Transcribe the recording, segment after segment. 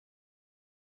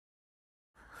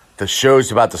The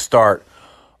show's about to start.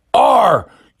 Are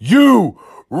you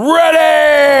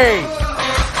ready?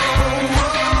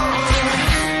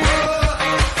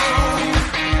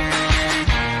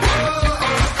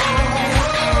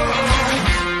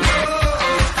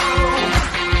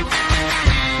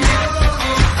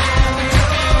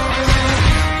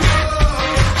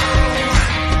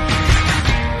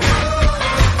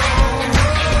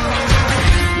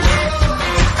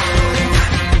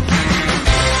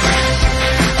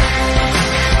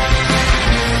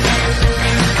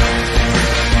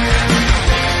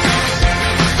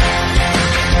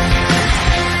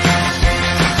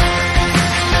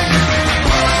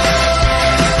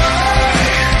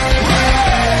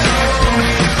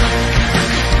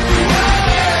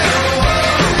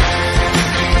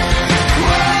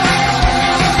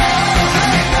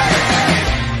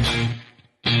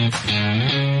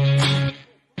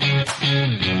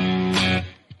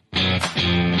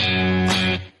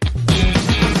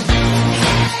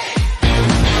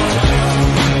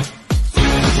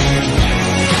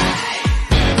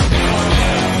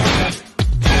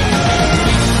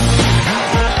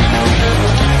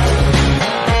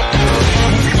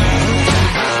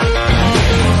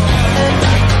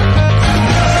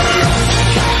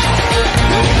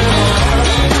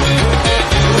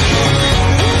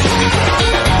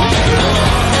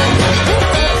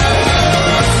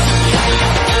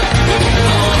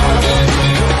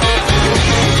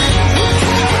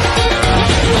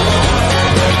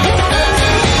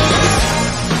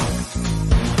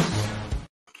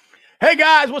 Hey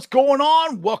guys, what's going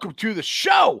on? Welcome to the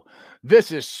show.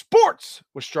 This is Sports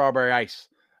with Strawberry Ice.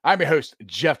 I'm your host,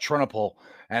 Jeff Trenopole.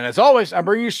 And as always, I'm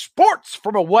bringing you sports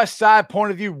from a West Side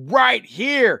point of view right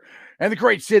here in the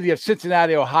great city of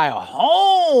Cincinnati, Ohio,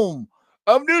 home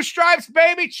of New Stripes,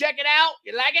 baby. Check it out.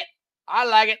 You like it? I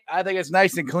like it. I think it's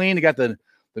nice and clean. You got the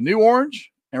new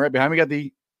orange, and right behind me, got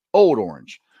the old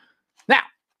orange. Now,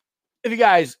 if you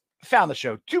guys found the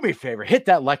show, do me a favor, hit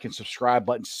that like and subscribe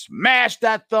button, smash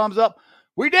that thumbs up.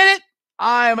 We did it.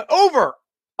 I'm over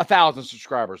 1,000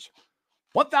 subscribers,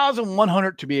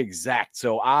 1,100 to be exact.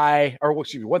 So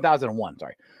 1,001,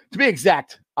 sorry, to be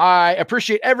exact. I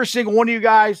appreciate every single one of you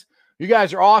guys. You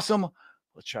guys are awesome.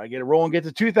 Let's try to get it rolling, get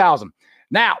to 2,000.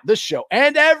 Now, this show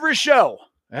and every show,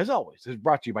 as always, is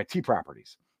brought to you by T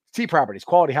Properties. T Properties,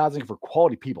 quality housing for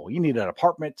quality people. You need an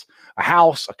apartment, a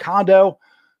house, a condo.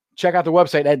 Check out their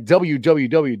website at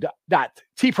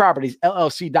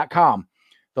www.tpropertiesllc.com.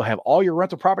 They'll have all your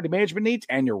rental property management needs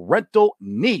and your rental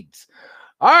needs.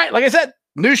 All right, like I said,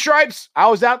 New Stripes. I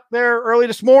was out there early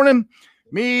this morning.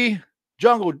 Me,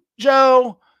 Jungle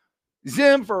Joe,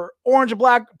 Zim for Orange and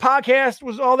Black podcast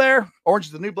was all there. Orange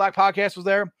is the New Black podcast was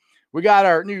there. We got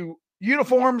our new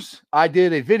uniforms. I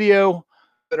did a video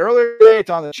earlier today. It's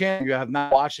on the channel. If you have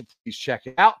not watched it, please check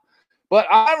it out. But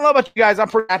I don't know about you guys. I'm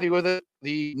pretty happy with it.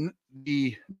 The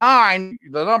 9,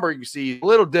 the number you can see is a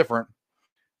little different.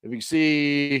 If you can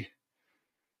see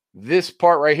this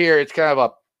part right here, it's kind of a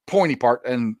pointy part,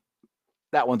 and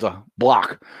that one's a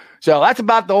block. So that's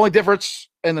about the only difference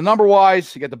in the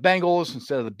number-wise. You got the Bengals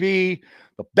instead of the B.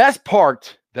 The best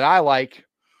part that I like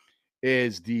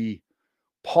is the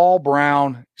Paul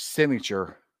Brown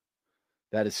signature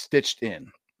that is stitched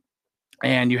in.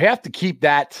 And you have to keep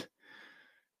that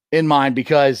in mind,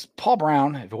 because Paul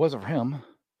Brown, if it wasn't for him,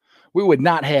 we would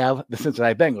not have the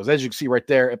Cincinnati Bengals. As you can see right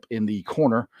there in the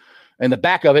corner, in the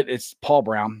back of it, it's Paul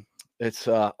Brown. It's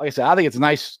like I said, I think it's a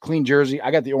nice, clean jersey.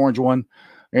 I got the orange one.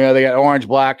 They got orange,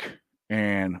 black,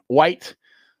 and white.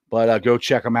 But go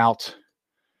check them out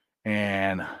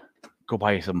and go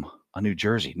buy a new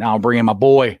jersey. Now I'm bringing my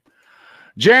boy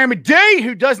Jeremy D,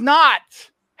 who does not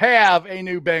have a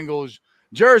new Bengals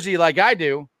jersey like I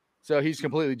do. So he's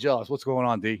completely jealous. What's going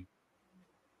on, D?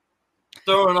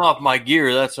 Throwing off my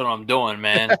gear. That's what I'm doing,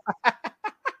 man.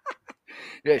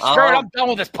 Yeah, sure. I'm done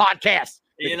with this podcast.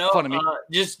 Fun of me.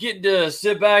 Just getting to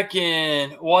sit back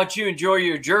and watch you enjoy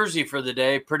your jersey for the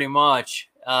day, pretty much.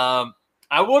 I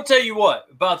will tell you what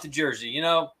about the jersey.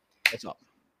 What's up?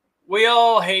 We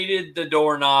all hated the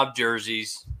doorknob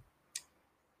jerseys.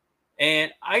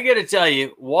 And I got to tell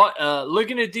you,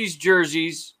 looking at these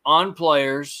jerseys on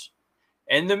players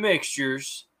and the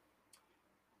mixtures,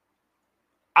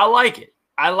 I like it.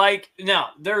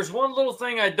 Now, there's one little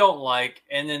thing I don't like,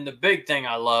 and then the big thing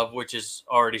I love, which is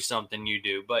already something you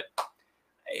do. But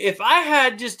if I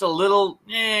had just a little,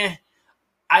 I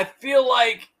feel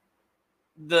like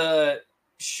the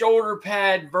shoulder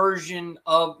pad version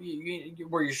of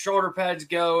where your shoulder pads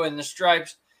go and the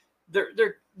stripes,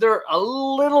 they're a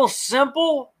little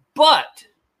simple, but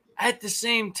at the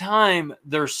same time,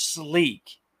 they're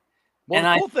sleek. Well, and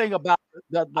the cool thing about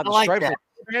the stripes,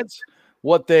 brands,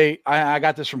 what I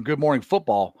got this from Good Morning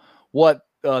Football. What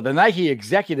the Nike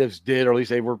executives did, or at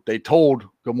least they told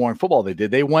Good Morning Football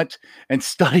they went and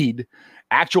studied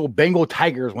actual Bengal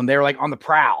tigers when they were like on the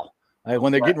prowl, like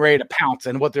when they're getting ready to pounce,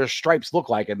 and what their stripes look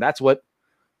like, and that's what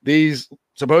these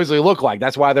supposedly look like.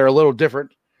 That's why they're a little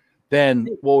different than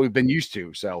what we've been used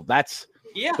to. So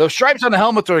those stripes on the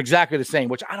helmets are exactly the same,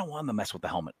 which I don't want them to mess with the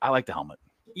helmet. I like the helmet.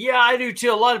 Yeah, I do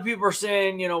too. A lot of people are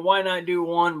saying, why not do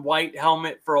one white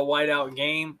helmet for a whiteout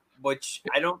game, which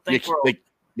I don't think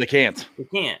they can't. They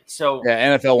can't. So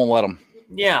yeah, NFL won't let them.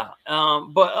 Yeah.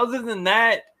 But other than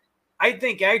that, I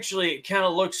think actually it kind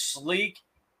of looks sleek,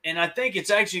 and I think it's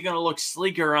actually going to look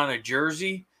sleeker on a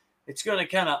jersey. It's going to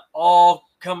kind of all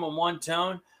come in one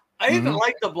tone. I even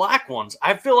like the black ones.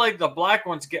 I feel like the black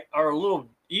ones are a little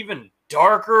even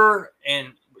darker and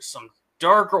some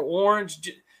darker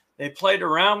orange they played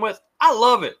around with. I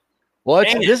love it. Well,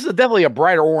 this is definitely a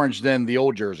brighter orange than the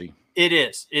old jersey. It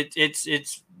is.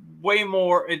 It's way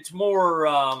more. It's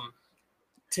more.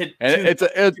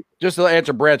 Just to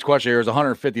answer Brad's question here, it's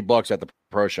 $150 at the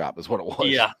pro shop is what it was.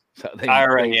 Yeah, so I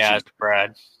already asked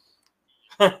Brad.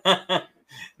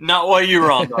 Not what you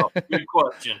wrong though. Good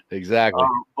question. Exactly.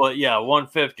 But yeah,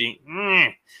 150.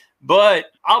 But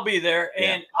I'll be there,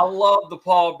 and I love the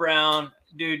Paul Brown,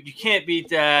 dude. You can't beat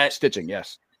that stitching.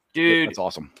 Yes, dude, that's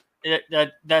awesome.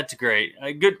 That's great.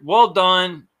 Good, well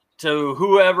done to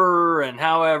whoever and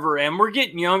however. And we're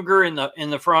getting younger in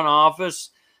the front office,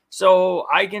 so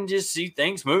I can just see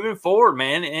things moving forward,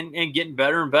 man, and getting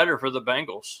better and better for the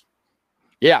Bengals.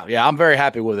 Yeah, I'm very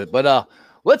happy with it. But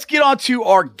let's get on to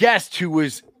our guest who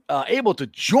was able to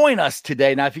join us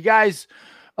today. Now, if you guys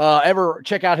ever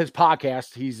check out his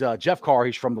podcast, he's Jeff Carr.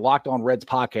 He's from the Locked On Reds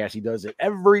podcast. He does it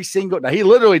he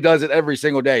literally does it every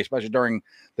single day, especially during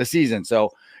the season.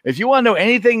 So if you want to know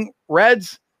anything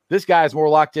Reds, this guy is more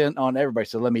locked in on everybody.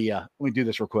 So let me do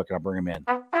this real quick and I'll bring him in.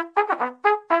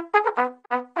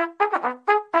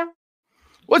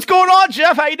 What's going on,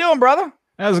 Jeff? How you doing, brother?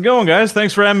 How's it going, guys?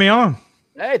 Thanks for having me on.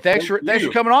 Hey, thanks for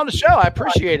coming on the show. I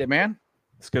appreciate it, man.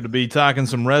 It's good to be talking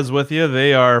some Reds with you.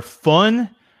 They are fun,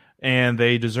 and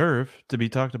they deserve to be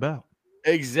talked about.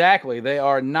 Exactly. They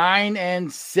are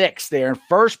 9-6. They're in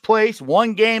first place,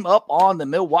 one game up on the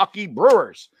Milwaukee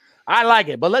Brewers. I like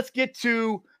it. But let's get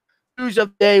to news of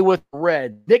the day with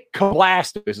Red. Nick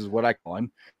Castellanos is what I call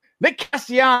him. Nick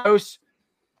Castellanos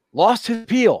lost his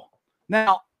appeal.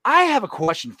 Now, I have a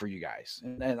question for you guys,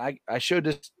 and I showed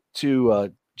this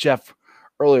to Jeff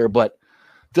earlier, but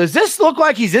does this look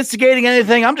like he's instigating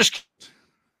anything? I'm just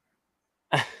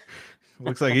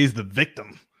looks like he's the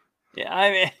victim. Yeah,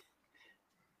 I mean,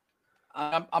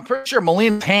 I'm pretty sure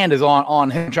Molina's hand is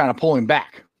on him trying to pull him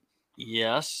back.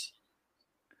 Yes,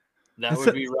 that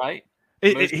would be right.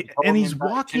 And he's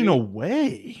walking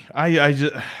away.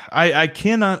 I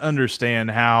cannot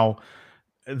understand how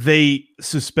they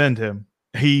suspend him.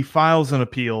 He files an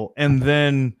appeal, and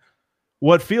then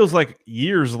what feels like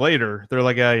years later, they're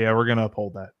like, "Oh yeah, we're going to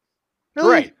uphold that." Really?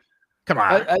 Right? Come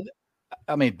on.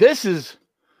 I mean, this is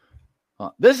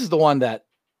the one that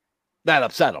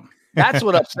upset him. That's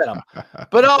what upset him.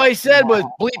 But all he said was,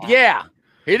 "Bleep, yeah."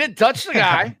 He didn't touch the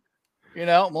guy.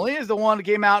 Molina's the one that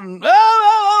came out and,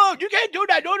 oh, you can't do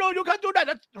that. No, you can't do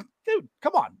that. Dude,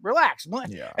 come on, relax.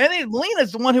 Yeah. And then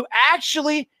Molina's the one who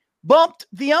actually bumped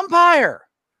the umpire.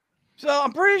 So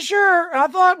I'm pretty sure, I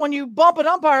thought when you bump an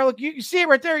umpire, look, you can see it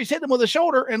right there. He's hitting him with a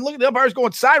shoulder, and look at the umpire's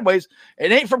going sideways.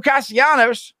 It ain't from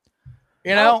Castellanos.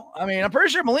 I mean, I'm pretty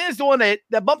sure Molina's the one that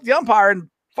bumped the umpire. And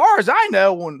as far as I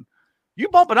know, when you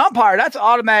bump an umpire, that's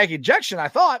automatic ejection, I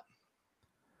thought.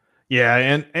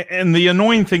 Yeah, and the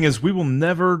annoying thing is we will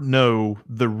never know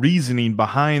the reasoning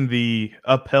behind the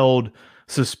upheld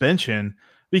suspension,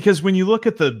 because when you look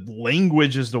at the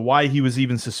language as to why he was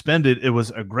even suspended, it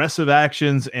was aggressive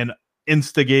actions and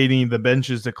instigating the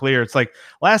benches to clear. It's like,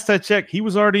 last I checked, he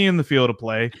was already in the field of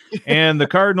play, and the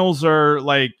Cardinals are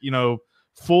like, a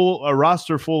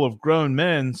roster full of grown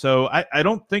men. So I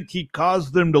don't think he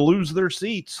caused them to lose their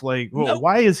seats. Like, well,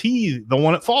 why is he the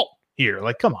one at fault here?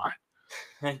 Like, come on.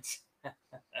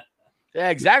 Yeah,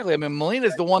 exactly. I mean,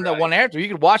 Molina's the one that went after. You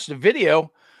could watch the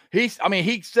video. He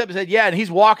said, yeah, and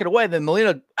he's walking away. Then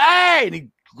Molina, hey, and he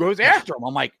goes after him.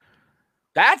 I'm like,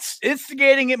 that's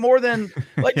instigating it more than,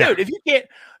 like, dude, if you can't,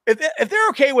 if they're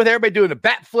okay with everybody doing a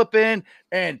bat flipping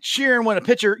and cheering when a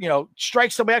pitcher,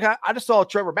 strikes somebody. I just saw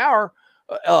Trevor Bauer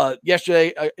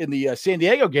yesterday in the San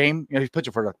Diego game. He's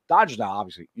pitching for the Dodgers now,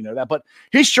 obviously, that, but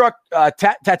he struck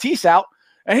Tatis out,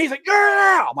 and he's like,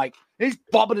 yeah, I'm like, he's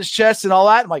bumping his chest and all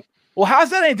that. I'm like, well, how's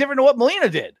that any different than what Molina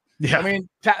did? Yeah. I mean,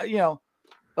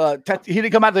 he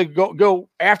didn't come out to go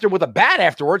after with a bat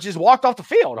afterwards. Just walked off the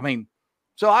field. I mean,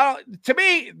 so to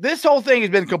me, this whole thing has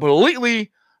been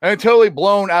completely and totally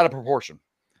blown out of proportion.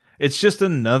 It's just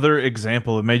another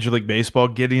example of Major League Baseball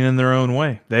getting in their own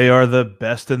way. They are the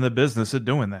best in the business at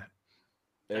doing that.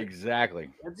 Exactly.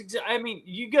 I mean,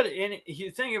 you got to, and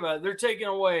you think about it, they're taking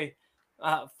away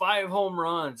 5 home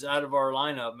runs out of our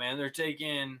lineup, man. They're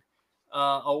taking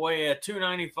away a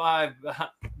 295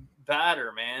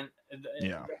 batter, man.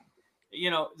 Yeah. You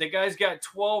know, the guy's got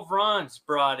 12 runs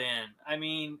brought in. I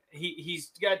mean, he's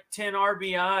got 10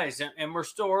 RBIs, and we're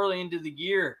still early into the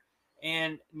year.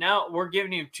 And now we're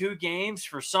giving him 2 games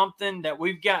for something that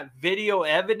we've got video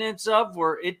evidence of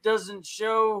where it doesn't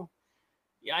show.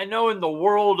 I know in the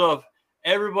world of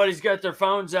everybody's got their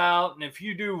phones out, and if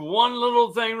you do one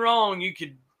little thing wrong, you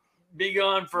could be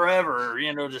gone forever,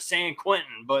 you know, to San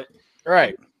Quentin. But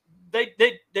right,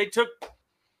 they took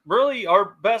really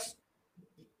our best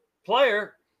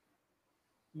player,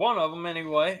 one of them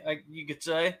anyway, you could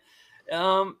say,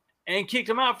 and kicked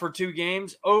him out for 2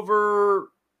 games over.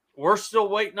 We're still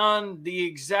waiting on the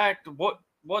exact what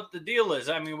the deal is.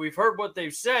 I mean, we've heard what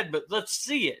they've said, but let's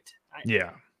see it.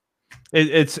 Yeah.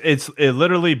 It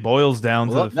literally boils down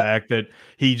to the fact that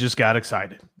he just got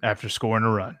excited after scoring a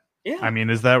run. Yeah. I mean,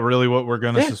 is that really what we're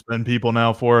going to suspend people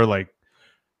now for? Like,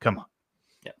 come on.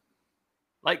 Yeah.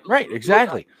 Like, right.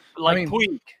 Exactly. Like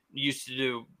Puig used to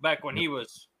do back when he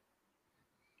was.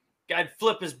 Guy'd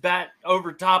flip his bat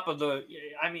over top of the.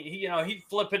 I mean, he'd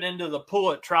flip it into the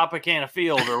pool at Tropicana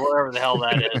Field or wherever the hell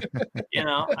that is. You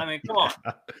know, I mean, come on.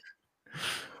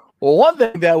 Well, one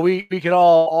thing that we can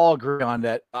all agree on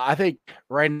that I think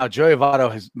right now Joey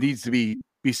Votto needs to be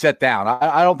set down.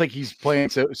 I don't think he's playing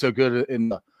so good in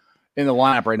the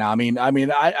lineup right now. I mean,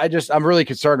 I'm really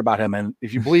concerned about him. And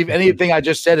if you believe anything I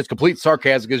just said, it's complete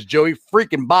sarcasm because Joey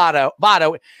freaking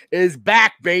Votto is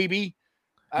back, baby.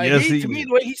 Yes, to me,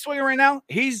 the way he's swinging right now,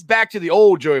 he's back to the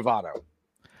old Joey Votto.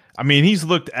 I mean, he's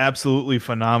looked absolutely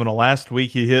phenomenal. Last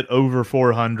week, he hit over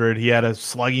 400. He had a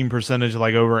slugging percentage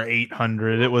like over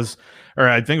 800.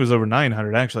 I think it was over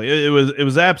 900, actually. It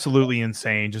was absolutely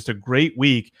insane. Just a great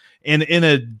week. And in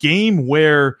a game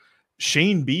where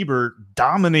Shane Bieber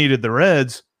dominated the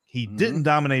Reds, he didn't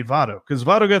dominate Votto because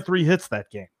Votto got 3 hits that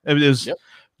game. It was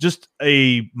just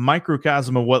a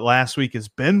microcosm of what last week has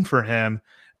been for him.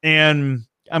 And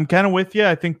I'm kind of with you.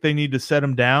 I think they need to set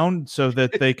him down so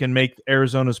that they can make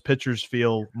Arizona's pitchers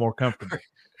feel more comfortable.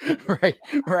 Right,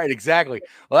 exactly.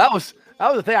 Well, that was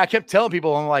the thing I kept telling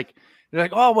people. I'm like, they're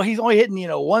like, oh, well, he's only hitting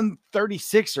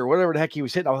 136 or whatever the heck he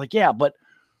was hitting. I was like, yeah, but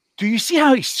do you see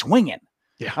how he's swinging?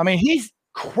 Yeah, I mean, he's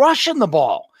crushing the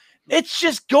ball. It's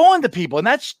just going to people, and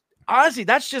that's honestly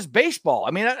just baseball.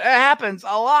 I mean, it happens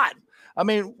a lot. I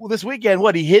mean, this weekend,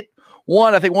 he hit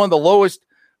one of the lowest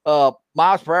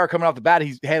miles per hour coming off the bat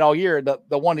he's had all year.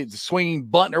 The one, the swinging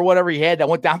bunt or whatever he had that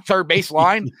went down third base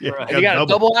line. And he got a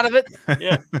double out of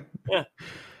it.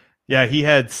 Yeah, he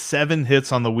had 7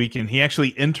 hits on the weekend. He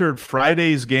actually entered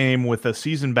Friday's game with a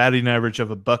season batting average of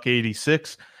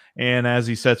 $186. And as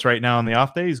he sits right now on the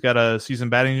off day, he's got a season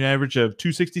batting average of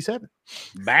 267.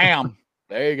 Bam.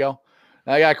 There you go.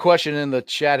 I got a question in the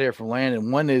chat here from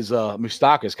Landon. When is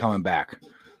Moustakas coming back?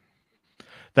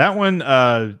 That one,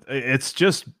 it's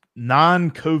just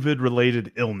non-COVID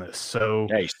related illness. So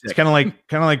it's kind of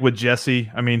like with Jesse.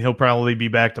 I mean, he'll probably be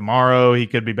back tomorrow. He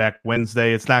could be back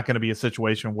Wednesday. It's not going to be a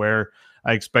situation where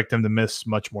I expect him to miss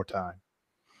much more time.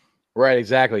 Right,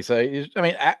 exactly. So I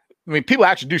mean, people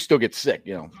actually do still get sick,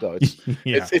 So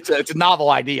it's a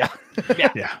novel idea.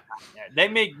 Yeah. They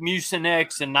make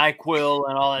Mucinex and NyQuil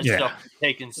and all that stuff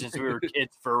taken since we were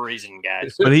kids for a reason,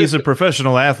 guys. But he's a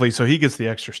professional athlete, so he gets the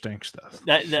extra stink stuff.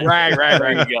 Right.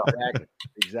 There you go.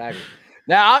 Exactly.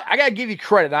 Now, I got to give you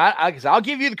credit. I'll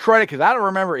give you the credit because I don't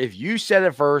remember if you said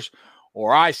it first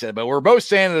or I said it, but we're both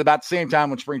saying it about the same time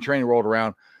when spring training rolled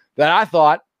around that I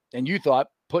thought, and you thought,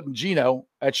 putting Gino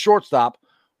at shortstop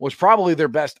was probably their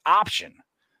best option,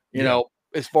 you know,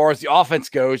 as far as the offense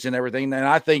goes and everything. And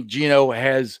I think Gino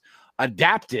has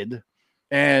adapted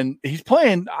and he's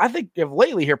playing, I think,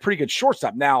 lately here pretty good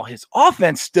shortstop. Now his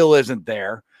offense still isn't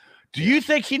there. Do you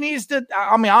think he needs to?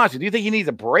 I mean, honestly, do you think he needs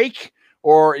a break,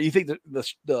 or do you think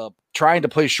the trying to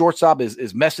play shortstop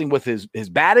is messing with his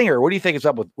batting, or what do you think is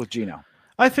up with Gino?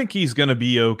 I think he's going to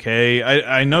be okay.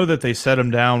 I know that they set him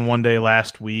down one day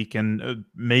last week, and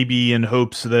maybe in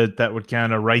hopes that would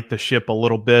kind of right the ship a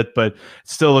little bit, but it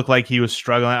still looked like he was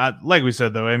struggling. Like we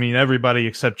said, though, I mean, everybody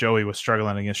except Joey was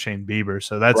struggling against Shane Bieber,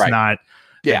 so that's not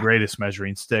the greatest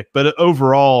measuring stick. But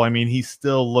overall, I mean, he's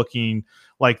still looking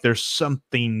like there's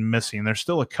something missing. There's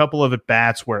still a couple of at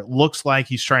bats where it looks like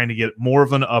he's trying to get more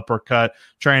of an uppercut,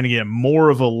 trying to get more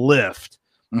of a lift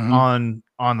on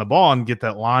the ball and get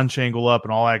that launch angle up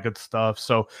and all that good stuff.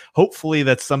 So hopefully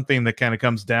that's something that kind of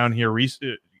comes down here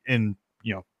in,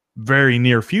 very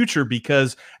near future,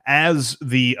 because as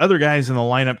the other guys in the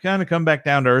lineup kind of come back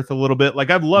down to earth a little bit, like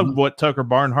I've loved what Tucker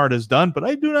Barnhart has done, but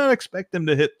I do not expect him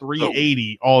to hit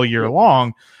 380 all year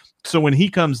long. So when he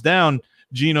comes down,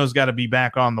 Gino's got to be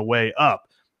back on the way up.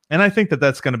 And I think that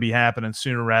that's going to be happening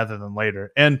sooner rather than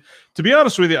later. And to be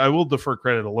honest with you, I will defer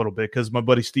credit a little bit because my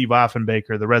buddy Steve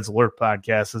Offenbaker, the Reds Alert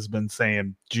podcast, has been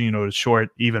saying Gino is short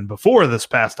even before this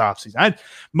past offseason.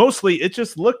 Mostly it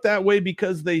just looked that way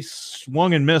because they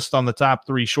swung and missed on the top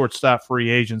 3 shortstop free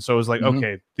agents. So it was like,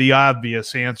 okay, the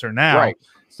obvious answer now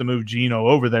is to move Gino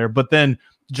over there. But then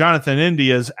Jonathan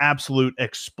India's absolute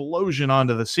explosion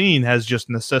onto the scene has just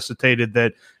necessitated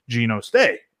that Gino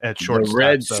stay at shortstop. The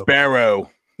Red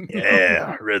Sparrow.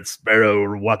 Yeah, Red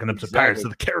Sparrow walking up to Pirates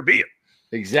of the Caribbean.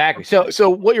 Exactly. So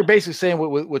what you're basically saying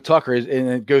with Tucker is, and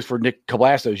it goes for Nick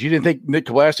Cablastos. You didn't think Nick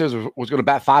Cablastos was going to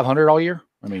bat 500 all year?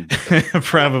 I mean,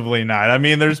 probably not. I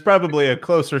mean, there's probably a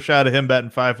closer shot of him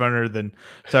batting 500 than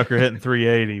Tucker hitting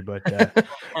 380. But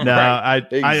no,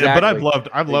 But I've loved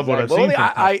what I've seen.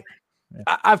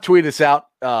 I've tweeted this out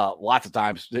lots of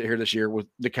times here this year with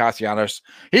Nick Castellanos.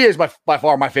 He is by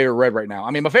far my favorite Red right now. I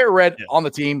mean, my favorite Red on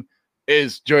the team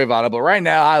is Joey Votto, but right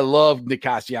now I love Nick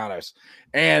Castellanos,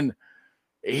 and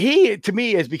he to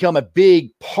me has become a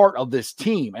big part of this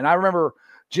team. And I remember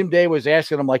Jim Day was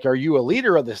asking him, like, "Are you a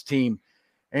leader of this team?"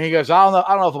 And he goes, "I don't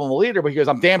know if I'm a leader, but he goes,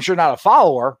 I'm damn sure not a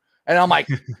follower." And I'm like,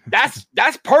 that's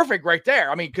perfect right there.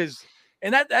 I mean,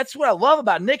 that's what I love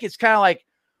about Nick. It's kind of like,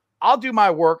 I'll do my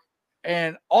work,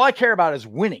 and all I care about is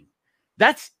winning.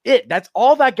 That's it. That's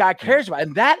all that guy cares about,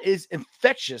 and that is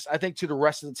infectious, I think, to the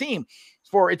rest of the team.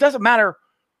 For it doesn't matter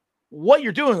what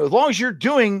you're doing, as long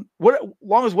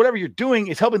as whatever you're doing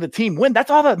is helping the team win.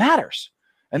 That's all that matters,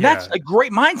 and that's a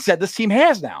great mindset this team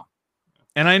has now.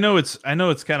 And I know it's kind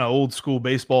of old school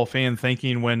baseball fan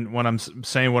thinking when I'm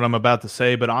saying what I'm about to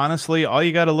say, but honestly, all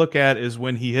you got to look at is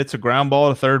when he hits a ground ball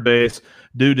to third base,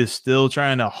 dude is still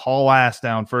trying to haul ass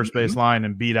down first base line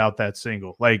and beat out that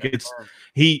single. Like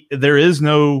there is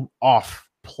no off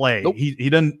play. Nope. He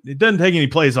doesn't take any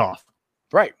plays off.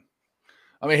 Right.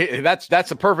 I mean,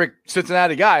 that's a perfect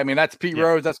Cincinnati guy. I mean, that's Pete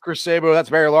Rose, that's Chris Sabo,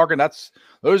 that's Barry Larkin.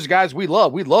 Those guys we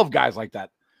love. We love guys like that.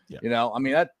 Yeah. I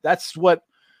mean, that's what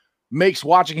makes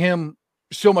watching him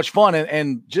so much fun.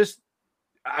 And just,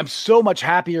 I'm so much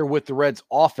happier with the Reds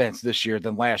offense this year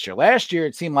than last year. Last year,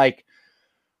 it seemed like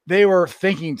they were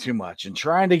thinking too much and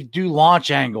trying to do launch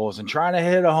angles and trying to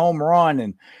hit a home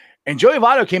run. And Joey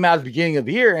Votto came out at the beginning of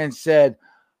the year and said,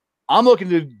 I'm looking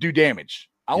to do damage.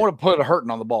 I want to put a hurting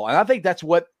on the ball. And I think that's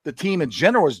what the team in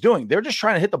general is doing. They're just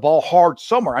trying to hit the ball hard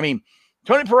somewhere. I mean,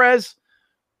 Tony Perez,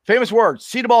 famous words,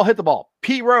 see the ball, hit the ball.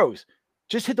 Pete Rose,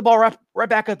 just hit the ball right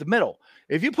back at the middle.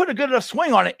 If you put a good enough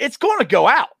swing on it, it's going to go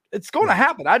out. It's going to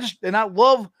happen. I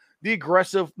love the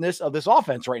aggressiveness of this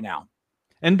offense right now.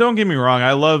 And don't get me wrong,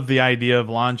 I love the idea of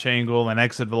launch angle and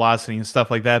exit velocity and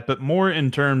stuff like that, but more in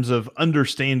terms of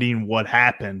understanding what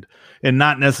happened and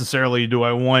not necessarily do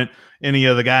I want any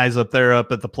of the guys up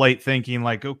at the plate thinking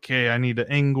like, okay, I need to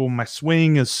angle my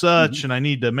swing as such and I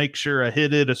need to make sure I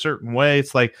hit it a certain way.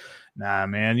 It's like, nah,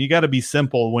 man, you got to be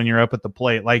simple when you're up at the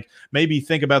plate. Like maybe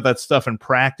think about that stuff in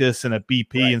practice and at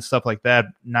BP and stuff like that,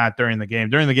 not during the game.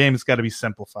 During the game, it's got to be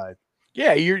simplified.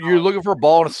 Yeah, you're looking for a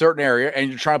ball in a certain area and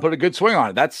you're trying to put a good swing on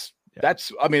it. That's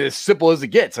I mean, as simple as it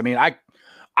gets. I mean, I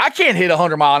can't hit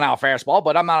 100-mile-an-hour fastball,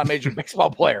 but I'm not a major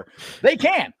baseball player. They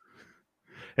can.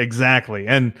 Exactly.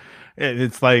 And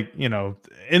it's like,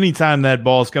 anytime that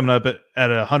ball is coming up at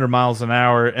 100 miles an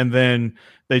hour and then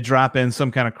they drop in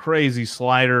some kind of crazy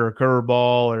slider or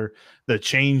curveball or the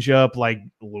changeup like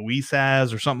Luis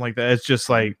has or something like that, it's just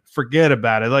like, forget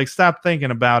about it. Like, stop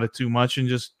thinking about it too much and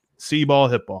just see ball,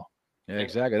 hit ball. Yeah,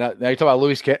 exactly. Now you talk about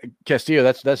Luis Castillo.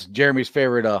 That's Jeremy's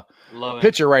favorite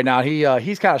pitcher right now.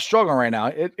 He's kind of struggling right now,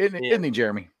 isn't he,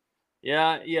 Jeremy?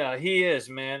 Yeah, he is,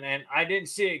 man. And I didn't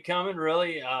see it coming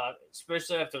really,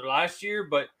 especially after last year.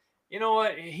 But you know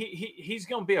what? He's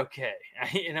going to be okay.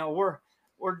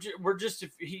 We're just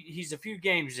he's a few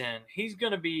games in. He's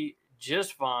going to be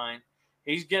just fine.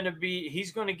 He's going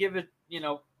to give it.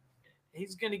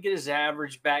 He's going to get his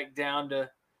average back down to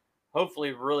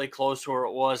hopefully really close to where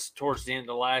it was towards the end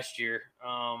of last year.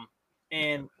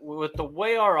 And with the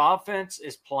way our offense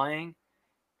is playing.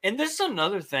 And this is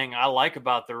another thing I like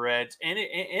about the Reds and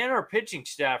our pitching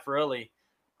staff, really.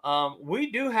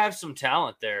 We do have some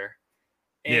talent there.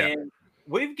 And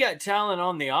we've got talent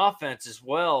on the offense as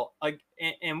well. Like,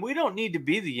 and we don't need to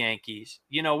be the Yankees.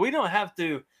 We don't have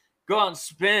to go out and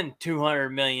spend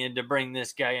 $200 million to bring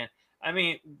this guy in. I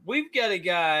mean, we've got a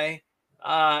guy,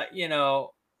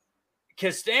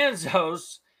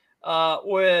 Costanzos,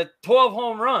 with 12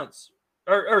 home runs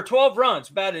or 12 runs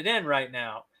batted in right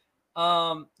now.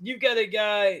 You've got a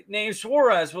guy named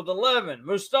Suarez with 11,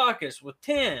 Moustakas with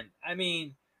 10. I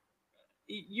mean,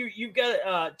 you've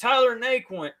got Tyler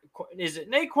Naquin. Is it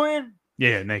Naquin?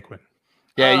 Yeah, Naquin.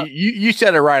 Yeah, you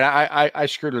said it right. I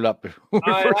screwed it up.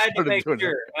 I had to make sure.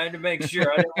 I didn't want to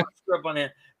screw up on him.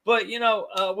 But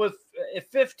with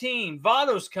 15,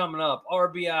 Votto's coming up,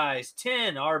 RBIs,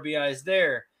 10 RBIs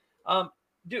there.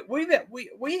 Dude,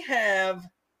 we have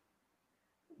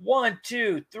 1,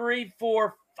 2, 3,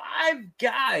 4, 5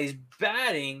 guys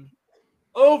batting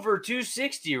over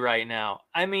 260 right now.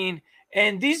 I mean,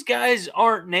 and these guys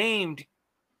aren't named.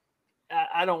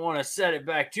 I don't want to set it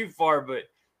back too far, but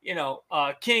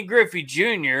Ken Griffey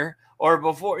Jr. or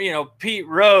before, Pete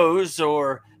Rose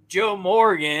or Joe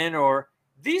Morgan, or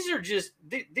these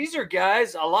are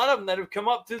guys, a lot of them that have come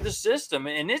up through the system,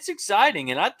 and it's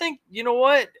exciting. And I think, you know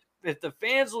what, if the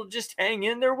fans will just hang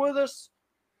in there with us,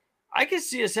 I can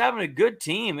see us having a good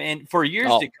team and for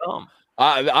years to come.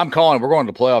 I'm calling. We're going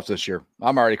to the playoffs this year.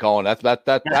 I'm already calling. That's not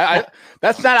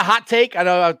a hot take. I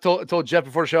know I told Jeff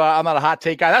before the show I'm not a hot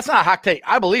take guy. That's not a hot take.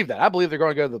 I believe that. I believe they're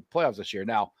going to go to the playoffs this year.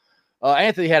 Now,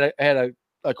 Anthony had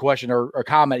a question or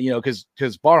comment,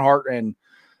 because Barnhart and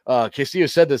Castillo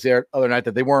said this the other night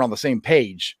that they weren't on the same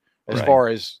page as far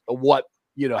as what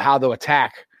how they'll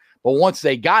attack. But once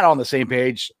they got on the same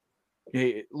page,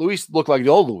 Luis looked like the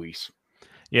old Luis.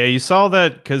 Yeah, you saw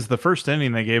that because the first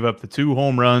inning they gave up the 2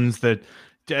 home runs.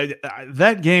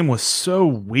 That game was so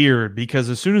weird because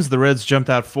as soon as the Reds jumped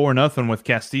out 4-0 with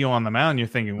Castillo on the mound, you're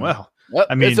thinking, well,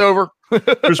 I mean, it's over.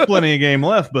 There's plenty of game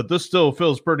left, but this still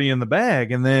feels pretty in the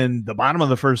bag. And then the bottom of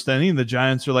the first inning, the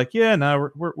Giants are like, yeah, no,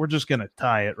 we're just going to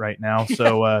tie it right now.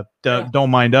 So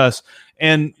don't mind us.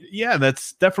 And yeah,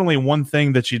 that's definitely one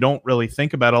thing that you don't really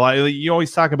think about a lot. You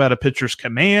always talk about a pitcher's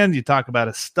command. You talk about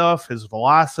his stuff, his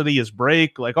velocity, his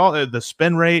break, like all the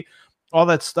spin rate, all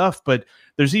that stuff. But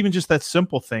there's even just that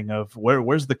simple thing of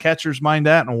where's the catcher's mind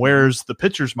at and where's the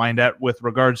pitcher's mind at with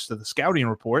regards to the scouting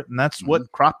report. And that's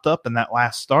what cropped up in that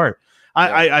last start.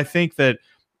 I think that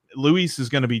Luis is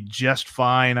going to be just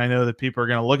fine. I know that people are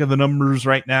going to look at the numbers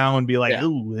right now and be like,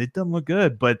 oh, it doesn't look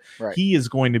good, but he is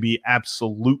going to be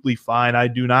absolutely fine. I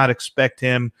do not expect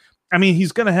him. I mean,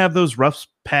 he's going to have those rough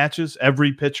patches.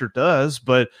 Every pitcher does,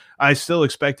 but I still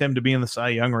expect him to be in the Cy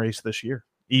Young race this year,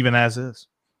 even as is.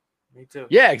 Me too.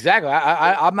 Yeah, exactly.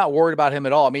 I'm not worried about him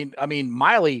at all. I mean,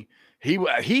 Miley,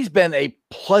 he's been a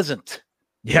pleasant.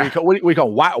 Yeah. We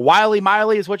call Wiley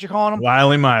Miley is what you're calling him?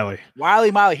 Wiley Miley.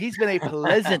 He's been a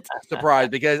pleasant surprise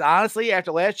because honestly,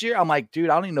 after last year, I'm like,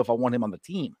 dude, I don't even know if I want him on the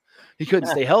team. He couldn't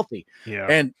stay healthy.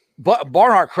 Yeah. But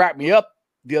Barnhart cracked me up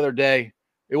the other day.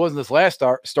 It wasn't this last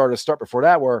start before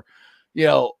that where,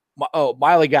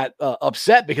 Miley got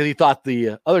upset because he thought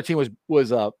the other team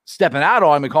was stepping out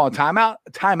on him and calling timeout.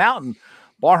 And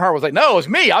Barnhart was like, no, it was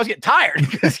me. I was getting tired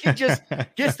because he just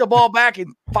gets the ball back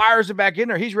and fires it back in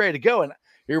there. He's ready to go. And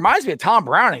he reminds me of Tom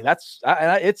Browning.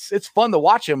 It's fun to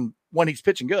watch him when he's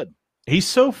pitching good. It's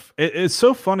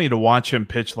so funny to watch him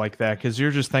pitch like that because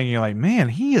you're just thinking like, man,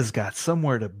 he has got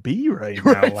somewhere to be right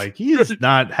now. Like he is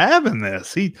not having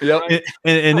this. And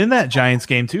in that Giants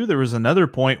game too, there was another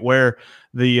point where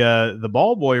the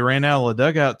ball boy ran out of the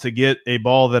dugout to get a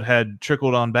ball that had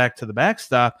trickled on back to the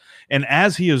backstop. And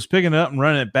as he was picking it up and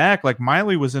running it back, like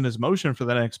Miley was in his motion for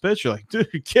the next pitch. You're like,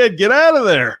 dude, kid, get out of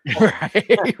there. Right.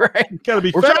 You gotta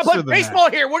be We're trying to play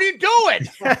baseball here. What are you doing?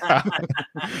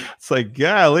 It's like,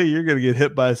 golly, you're going to get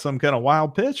hit by some kind of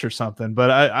wild pitch or something.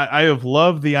 But I have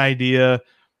loved the idea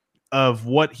of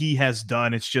what he has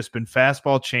done. It's just been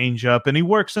fastball, changeup, and he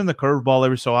works in the curveball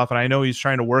every so often. I know he's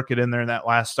trying to work it in there in that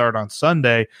last start on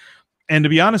Sunday. And to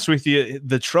be honest with you,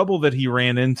 the trouble that he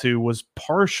ran into was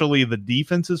partially the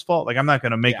defense's fault. Like, I'm not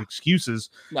going to make excuses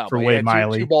for Wade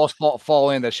Miley. Two balls fall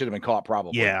in that should have been caught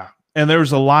probably. Yeah. And there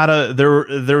was a lot of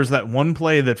there was that one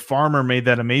play that Farmer made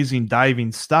that amazing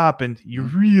diving stop, and you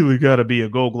really got to be a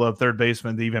Gold Glove third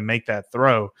baseman to even make that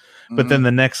throw. But then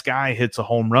the next guy hits a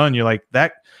home run. You're like,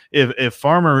 that if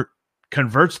Farmer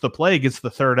converts the play, gets the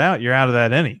third out, you're out of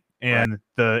that inning. And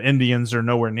the Indians are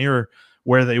nowhere near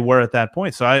where they were at that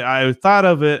point. So I thought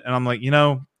of it, and I'm like,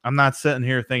 I'm not sitting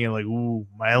here thinking like, ooh,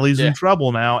 Miley's in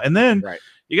trouble now. And then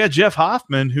you got Jeff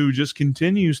Hoffman, who just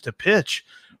continues to pitch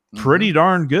pretty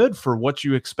darn good for what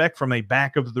you expect from a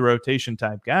back of the rotation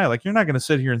type guy. Like, you're not going to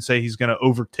sit here and say he's going to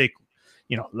overtake,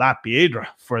 La Piedra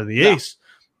for the ace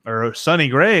or Sonny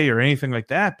Gray or anything like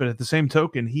that. But at the same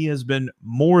token, he has been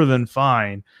more than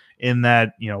fine in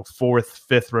that, 4th,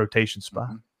 5th rotation spot.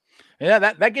 Mm-hmm. Yeah,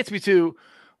 that gets me to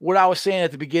what I was saying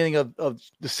at the beginning of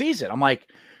the season. I'm like,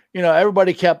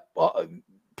 everybody kept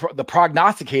the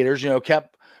prognosticators,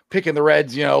 kept picking the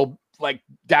Reds, like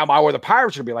down by where the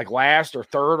Pirates would be, like last or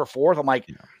 3rd or 4th. I'm like,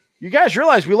 you guys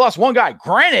realize we lost one guy.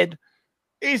 Granted,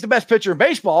 he's the best pitcher in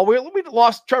baseball. We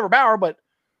lost Trevor Bauer, but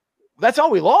that's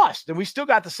all we lost, and we still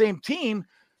got the same team.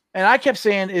 And I kept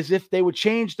saying is if they would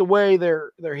change the way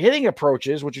their hitting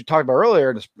approaches, which you talked about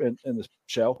earlier in this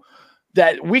show,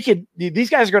 that these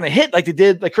guys are going to hit like they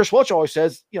did, like Chris Welch always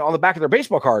says, on the back of their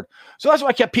baseball card. So that's why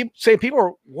I kept saying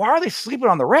why are they sleeping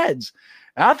on the Reds?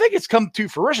 And I think it's come to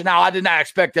fruition. Now, I did not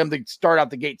expect them to start out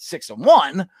the gate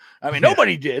 6-1. I mean,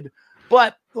 nobody did.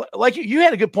 But like you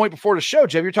had a good point before the show,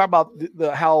 Jeff. You're talking about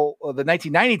how the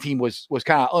 1990 team was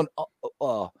kind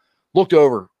of looked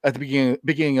over at the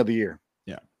beginning of the year.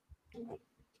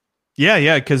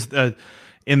 Yeah, because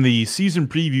in the season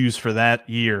previews for that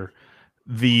year,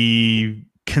 the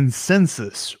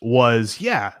consensus was,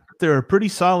 they're a pretty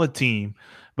solid team,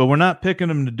 but we're not picking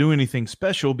them to do anything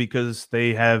special because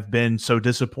they have been so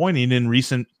disappointing in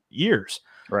recent years.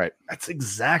 Right. That's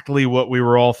exactly what we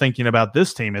were all thinking about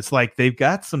this team. It's like they've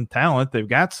got some talent. They've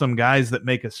got some guys that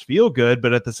make us feel good,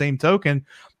 but at the same token,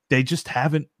 they just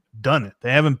haven't done it.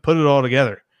 They haven't put it all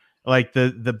together. Like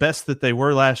the best that they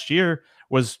were last year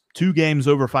was 2 games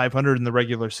over 500 in the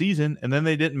regular season, and then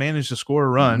they didn't manage to score a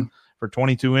run for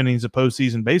 22 innings of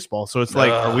postseason baseball. So it's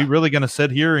like, are we really going to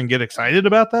sit here and get excited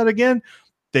about that again?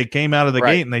 They came out of the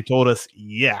gate and they told us,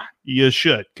 you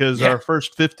should, because our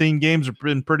first 15 games have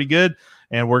been pretty good,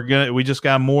 and we just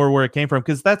got more where it came from,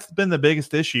 because that's been the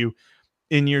biggest issue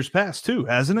in years past too,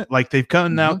 hasn't it? Like they've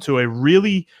come out to a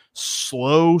really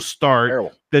slow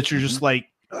start that you're just like,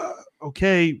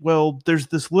 okay, well, there's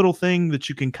this little thing that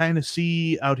you can kind of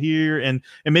see out here and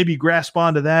maybe grasp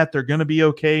onto that. They're going to be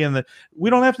okay. And we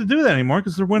don't have to do that anymore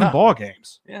because they're winning ball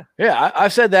games. Yeah.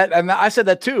 I've said that. And I said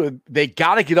that too. They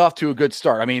got to get off to a good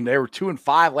start. I mean, they were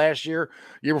 2-5 last year.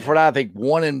 Year before that, I think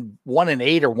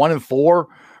 1-8 or 1-4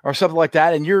 or something like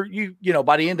that. And you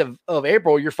by the end of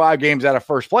April, you're 5 games out of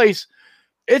first place.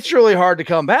 It's really hard to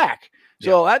come back.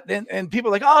 So and people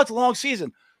are like, oh, it's a long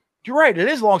season. You're right. It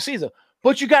is a long season.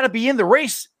 But you got to be in the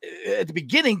race at the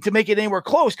beginning to make it anywhere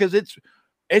close, because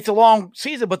it's a long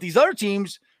season. But these other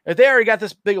teams, if they already got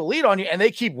this big a lead on you and they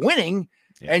keep winning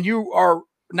and you are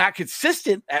not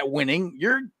consistent at winning,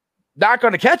 you're not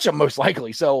going to catch them most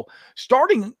likely. So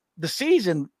starting the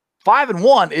season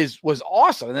 5-1 was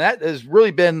awesome. And that has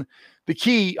really been the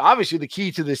key, obviously the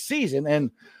key to this season. And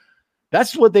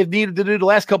that's what they've needed to do the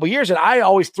last couple of years. And I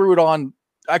always threw it on,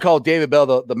 I call David Bell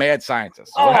the mad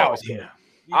scientist.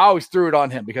 I always threw it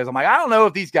on him because I'm like, I don't know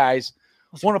if these guys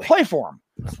want to play for him.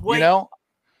 I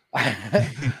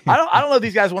don't know if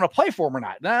these guys want to play for him or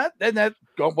not. And that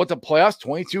going with the playoffs,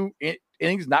 22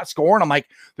 innings, not scoring. I'm like,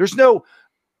 there's no,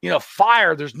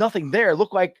 fire. There's nothing there. It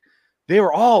looked like they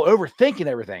were all overthinking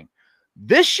everything.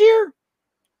 This year,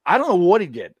 I don't know what he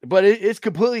did, but it's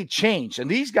completely changed. And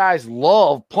these guys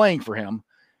love playing for him.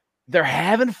 They're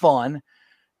having fun.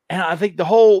 And I think the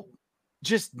whole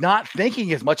just not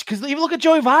thinking as much, because even look at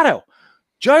Joey Votto.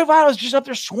 Joey Votto's just up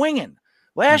there swinging.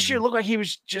 Last year, it looked like he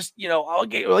was just,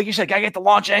 like you said, got to get the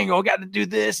launch angle, got to do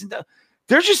this. And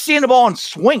they're just seeing the ball and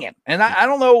swinging. And I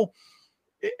don't know.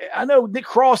 I know Nick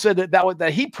Krall said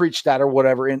that he preached that or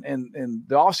whatever in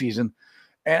the offseason.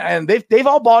 And they've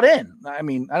all bought in. I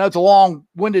mean, I know it's a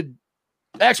long-winded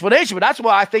explanation, but that's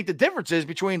what I think the difference is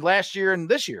between last year and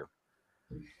this year.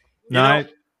 Oh,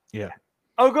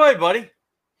 go ahead, buddy.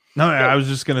 No, I was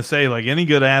just going to say, like any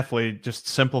good athlete just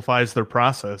simplifies their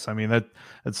process. I mean,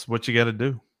 that's what you got to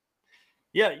do.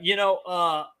 Yeah.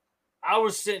 I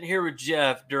was sitting here with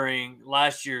Jeff during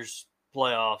last year's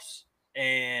playoffs,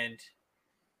 and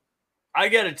I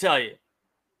got to tell you,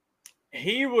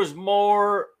 he was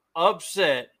more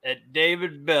upset at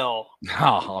David Bell.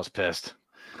 Oh, I was pissed.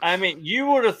 I mean, you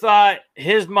would have thought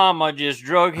his mama just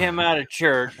drug him out of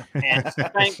church and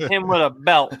spanked him with a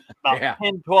belt, about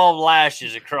 10, 12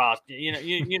 lashes across. You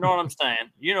know what I'm saying?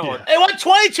 You know what? They won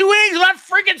 22 innings without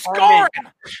freaking scoring.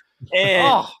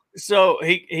 So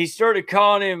he started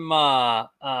calling him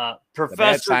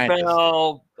Professor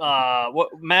Bell,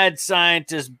 Mad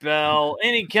Scientist Bell,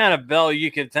 any kind of Bell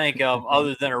you could think of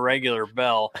other than a regular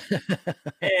Bell.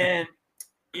 And,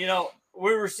 we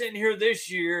were sitting here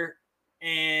this year,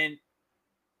 and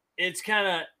it's kind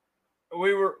of,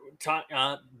 we were talking,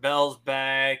 Bell's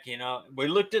back, we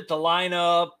looked at the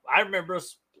lineup. I remember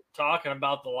us talking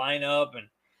about the lineup, and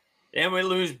Then we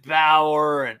lose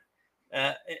Bauer,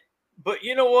 and but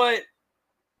you know what?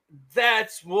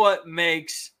 That's what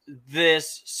makes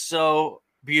this so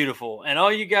beautiful. And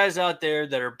all you guys out there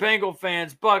that are Bengal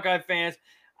fans, Buckeye fans,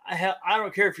 I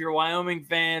don't care if you're Wyoming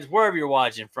fans, wherever you're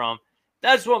watching from.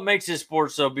 That's what makes this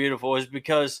sport so beautiful, is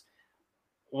because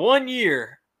one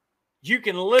year you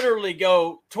can literally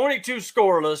go 22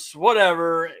 scoreless,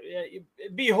 whatever,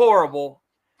 it'd be horrible.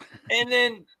 And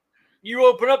then you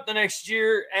open up the next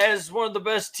year as one of the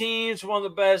best teams, one of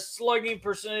the best slugging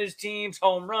percentage teams,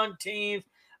 home run teams,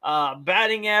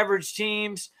 batting average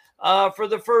teams for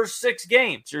the first 6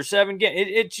 games or 7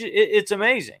 games. It's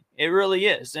amazing. It really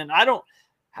is. And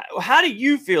how do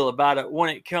you feel about it when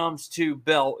it comes to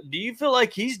Bell? Do you feel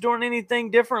like he's doing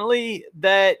anything differently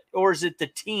or is it the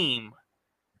team?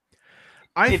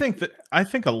 I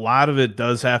think a lot of it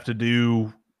does have to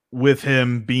do with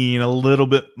him being a little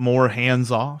bit more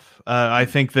hands off. I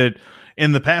think that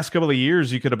in the past couple of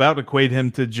years, you could about equate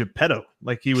him to Geppetto.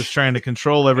 Like, he was trying to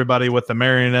control everybody with the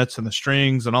marionettes and the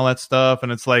strings and all that stuff.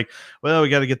 And it's like, well, we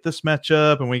got to get this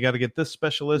matchup and we got to get this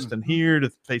specialist in here to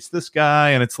face this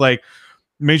guy. And it's like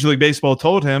Major League Baseball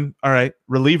told him, all right,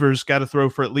 relievers got to throw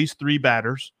for at least 3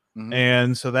 batters.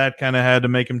 And so that kind of had to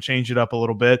make him change it up a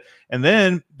little bit. And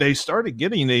then they started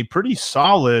getting a pretty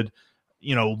solid,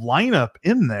 lineup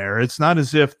in there. It's not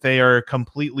as if they are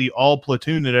completely all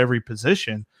platoon at every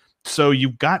position. So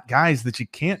you've got guys that you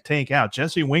can't take out.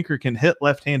 Jesse Winker can hit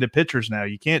left-handed pitchers now.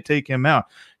 You can't take him out.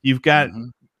 You've got,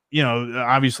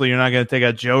 obviously you're not going to take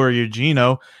out Joe or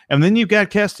Eugenio. And then you've got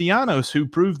Castellanos, who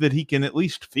proved that he can at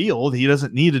least field. He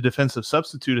doesn't need a defensive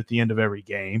substitute at the end of every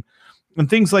game. And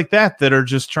things like that are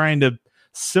just trying to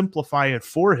simplify it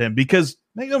for him, because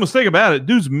make no mistake about it,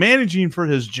 dude's managing for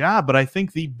his job. But I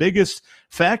think the biggest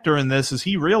factor in this is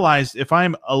he realized, if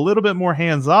I'm a little bit more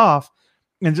hands off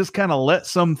and just kind of let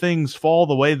some things fall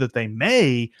the way that they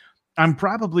may, I'm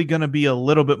probably going to be a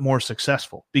little bit more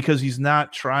successful, because he's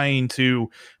not trying to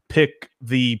pick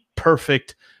the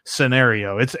perfect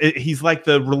scenario. He's like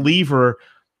the reliever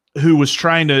who was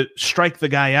trying to strike the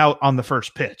guy out on the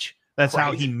first pitch. That's right.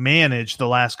 How he managed the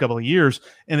last couple of years.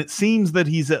 And it seems that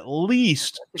he's at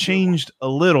least changed a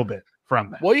little bit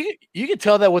from that. Well, you can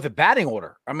tell that with the batting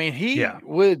order. I mean, he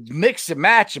would mix and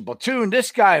match and platoon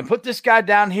this guy and put this guy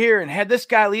down here and had this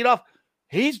guy lead off.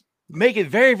 He's making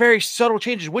very, very subtle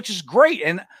changes, which is great.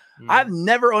 And I've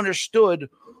never understood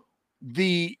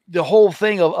the whole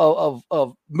thing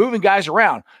of moving guys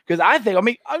around. Because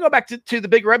I'll go back to the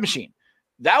Big Red Machine.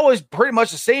 That was pretty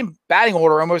much the same batting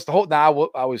order almost the whole. Now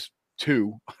I was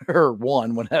 2 or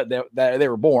 1 when they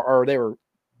were born, or they were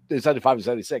 75 to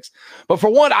 76. But for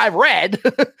what I've read,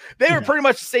 they were pretty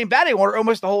much the same batting order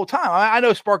almost the whole time. I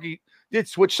know Sparky did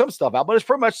switch some stuff out, but it's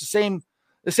pretty much the same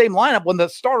lineup when the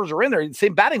starters are in there, the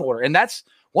same batting order. And that's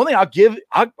one thing like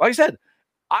I said,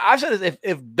 I said,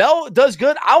 if Bell does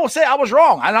good, I will say I was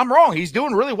wrong, and I'm wrong. He's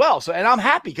doing really well. So, and I'm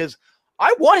happy because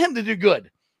I want him to do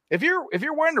good. If you're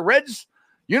wearing the Reds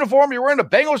uniform, you're wearing the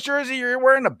Bengals jersey, you're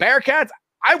wearing the Bearcats,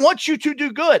 I want you to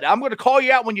do good. I'm going to call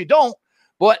you out when you don't.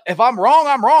 But if I'm wrong,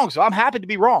 I'm wrong. So I'm happy to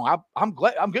be wrong. I'm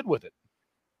glad. I'm good with it.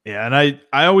 Yeah, and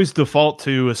I always default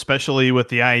to, especially with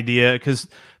the idea, because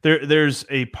there's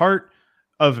a part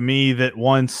of me that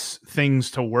wants things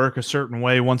to work a certain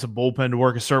way, wants a bullpen to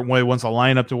work a certain way, wants a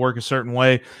lineup to work a certain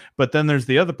way. But then there's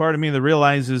the other part of me that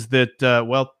realizes that,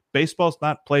 baseball's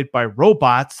not played by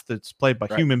robots, that's played by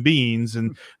human beings.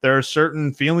 And there are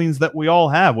certain feelings that we all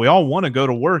have. We all want to go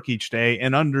to work each day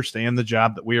and understand the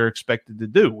job that we are expected to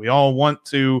do. We all want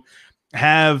to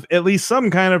have at least some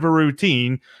kind of a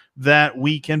routine that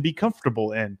we can be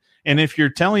comfortable in. And if you're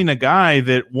telling a guy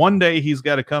that one day he's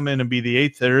got to come in and be the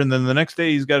 8th hitter, and then the next day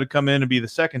he's got to come in and be the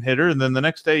 2nd hitter, and then the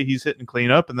next day he's hitting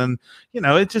cleanup, and then,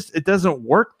 it doesn't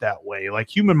work that way. Like,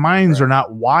 human minds are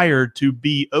not wired to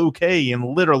be okay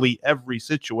in literally every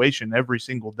situation, every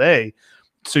single day.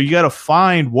 So you got to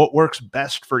find what works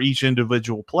best for each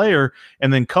individual player,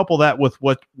 and then couple that with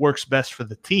what works best for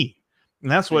the team. And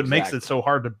that's what makes it so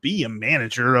hard to be a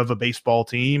manager of a baseball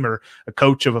team or a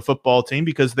coach of a football team,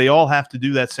 because they all have to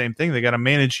do that same thing. They got to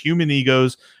manage human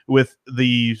egos with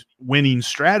the winning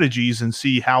strategies and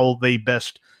see how they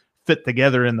best fit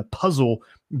together in the puzzle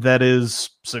that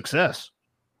is success.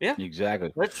 Yeah,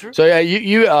 exactly. That's true. So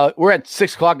you we're at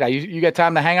 6:00 now. You got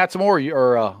time to hang out some more,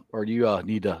 or do you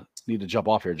need to jump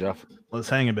off here, Jeff? Let's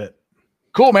hang a bit.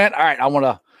 Cool, man. All right, I want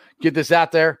to get this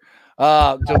out there.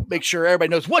 To make sure everybody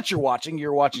knows what you're watching.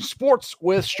 You're watching Sports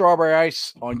with Strawberry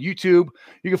Ice on YouTube.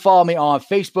 You can follow me on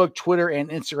Facebook, Twitter, and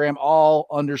Instagram, all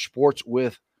under Sports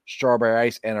with Strawberry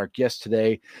Ice. And our guest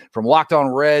today from Locked On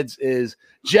Reds is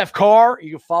Jeff Carr.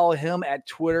 You can follow him at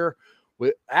Twitter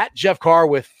at Jeff Carr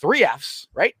with 3 Fs,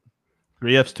 right?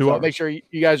 3 Fs, 2 So Rs. make sure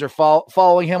you guys are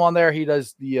following him on there. He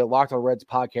does the Locked on Reds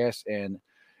podcast, and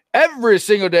every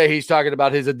single day he's talking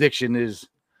about his addiction is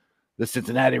the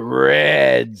Cincinnati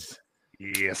Reds.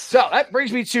 Yes. So that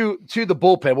brings me to the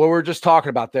bullpen, what we were just talking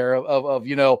about there of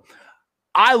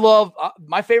I love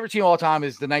my favorite team of all time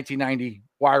is the 1990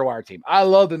 wire-to-wire team. I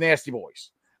love the Nasty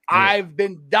Boys. Yeah. I've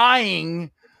been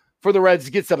dying for the Reds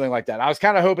to get something like that. I was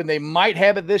kind of hoping they might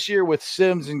have it this year with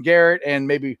Sims and Garrett and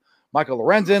maybe Michael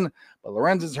Lorenzen, but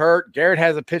Lorenzen's hurt. Garrett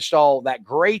hasn't pitched all that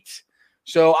great.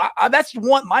 So that's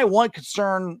my one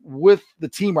concern with the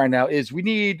team right now is we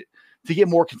need to get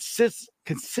more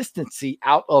consistency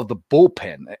out of the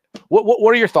bullpen.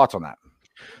 What are your thoughts on that?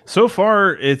 So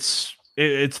far, it's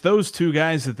those 2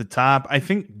 guys at the top. I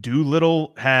think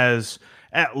Doolittle has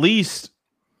at least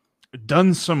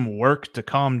done some work to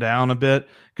calm down a bit,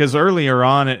 because earlier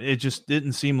on it just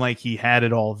didn't seem like he had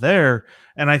it all there,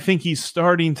 and I think he's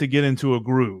starting to get into a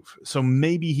groove. So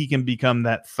maybe he can become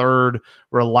that third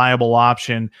reliable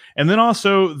option. And then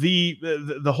also the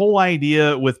whole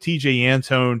idea with TJ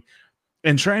Antone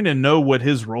and trying to know what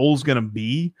his role is going to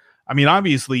be. I mean,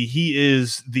 obviously, he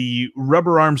is the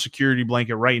rubber arm security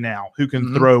blanket right now who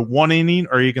can throw 1 inning,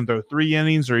 or he can throw 3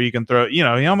 innings, or he can throw, he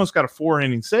almost got a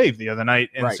 4-inning save the other night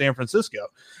in San Francisco.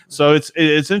 So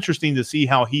it's interesting to see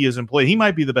how he is employed. He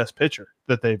might be the best pitcher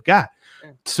that they've got.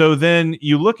 So then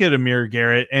you look at Amir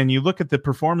Garrett and you look at the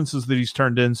performances that he's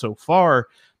turned in so far,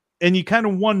 and you kind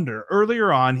of wonder.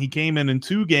 Earlier on, he came in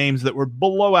 2 games that were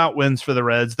blowout wins for the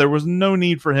Reds. There was no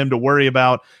need for him to worry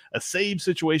about a save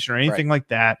situation or anything like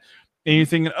that. And you're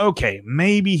thinking, okay,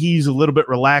 maybe he's a little bit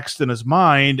relaxed in his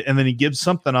mind, and then he gives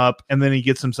something up, and then he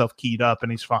gets himself keyed up,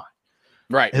 and he's fine.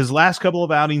 Right. His last couple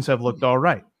of outings have looked all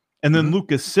right. And then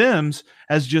Lucas Sims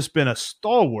has just been a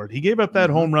stalwart. He gave up that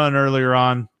home run earlier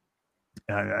on.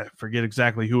 I forget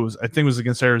exactly who it was. I think it was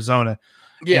against Arizona.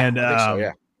 Yeah, and, I think so,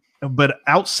 yeah. But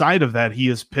outside of that, he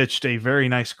has pitched a very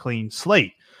nice, clean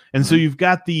slate. And so you've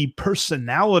got the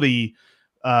personality,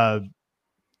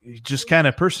 just kind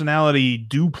of personality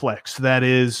duplex that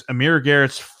is Amir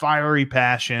Garrett's fiery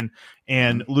passion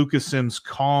and Lucas Sims'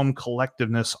 calm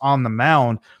collectiveness on the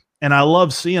mound. And I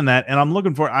love seeing that. And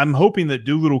I'm hoping that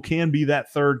Doolittle can be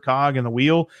that third cog in the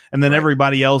wheel. And then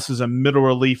everybody else is a middle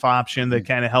relief option that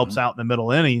kind of helps out in the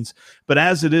middle innings. But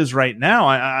as it is right now,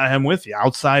 I am with you.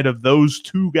 Outside of those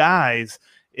 2 guys,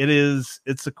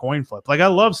 it's a coin flip. Like, I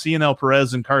love Cionel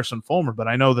Perez and Carson Fulmer, but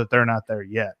I know that they're not there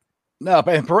yet. No,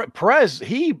 but Perez,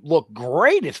 he looked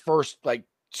great his first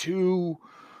 2.5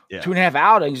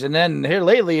 outings. And then here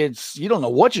lately, you don't know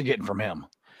what you're getting from him.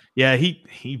 Yeah,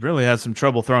 he really had some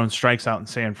trouble throwing strikes out in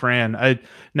San Fran.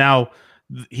 Now,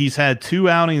 he's had 2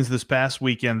 outings this past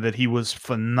weekend that he was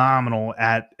phenomenal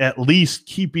at least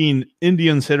keeping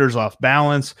Indians hitters off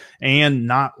balance and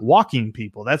not walking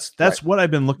people. That's what I've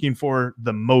been looking for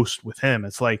the most with him.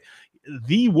 It's like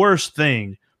the worst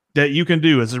thing that you can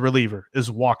do as a reliever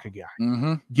is walk a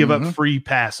guy, give up free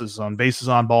passes on bases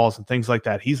on balls and things like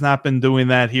that. He's not been doing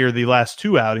that here the last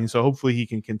 2 outings, so hopefully he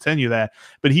can continue that.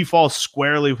 But he falls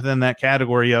squarely within that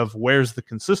category of where's the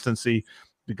consistency,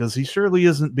 because he surely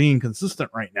isn't being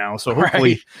consistent right now. So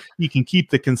hopefully he can keep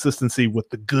the consistency with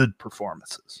the good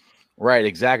performances. Right,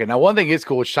 exactly. Now, one thing is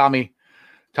cool, which Tommy's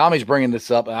bringing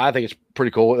this up, and I think it's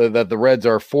pretty cool that the Reds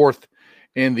are 4th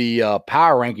in the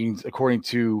power rankings according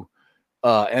to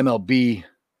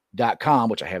MLB.com,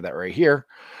 which I have that right here.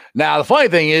 Now, the funny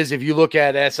thing is, if you look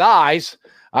at SI's,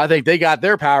 I think they got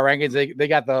their power rankings. They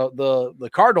got the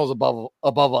Cardinals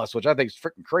above us, which I think is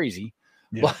freaking crazy.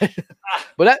 Yeah.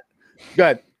 But that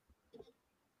good.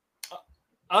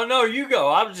 Oh no, you go.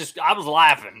 I was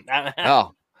laughing.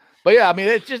 Oh, but yeah, I mean,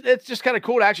 it's just kind of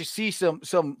cool to actually see some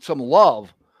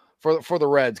love for the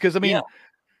Reds, because I mean,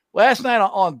 last night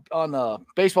on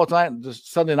Baseball Tonight, the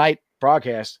Sunday night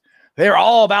broadcast, they're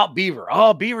all about Beaver.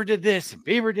 Oh, Beaver did this and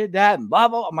Beaver did that and blah,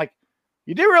 blah. I'm like,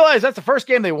 you do realize that's the first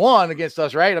game they won against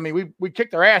us, right? I mean, we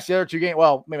kicked their ass the other 2 games.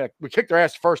 Well, maybe we kicked their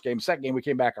ass the first game. Second game, we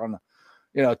came back on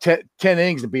 10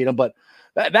 innings to beat them. But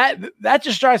that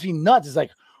just drives me nuts. It's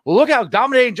like, well, look how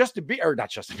dominating not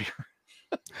Justin Bieber.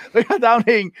 Look how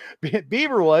dominating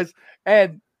Beaver was.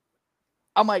 And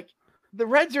I'm like, the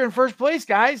Reds are in first place,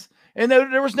 guys. And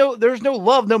there was no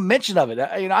love, no mention of it.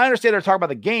 I understand they're talking about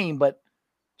the game, but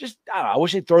just, I don't know, I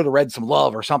wish they'd throw the Reds some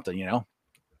love or something, Yeah,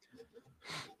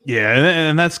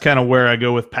 and that's kind of where I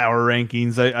go with power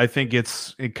rankings. I think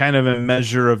it's kind of a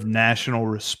measure of national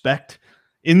respect.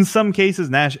 In some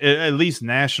cases, at least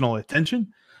national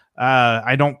attention.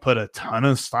 I don't put a ton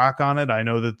of stock on it. I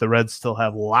know that the Reds still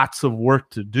have lots of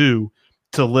work to do,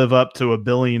 to live up to a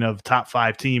billing of top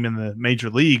 5 team in the major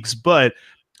leagues. But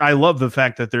I love the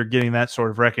fact that they're getting that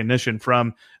sort of recognition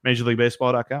from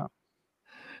MajorLeagueBaseball.com.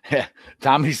 Yeah.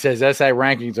 Tommy says SI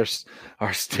rankings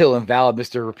are still invalid.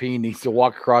 Mr. Rapine needs to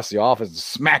walk across the office and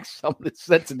smack some of the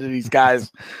sense into these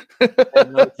guys.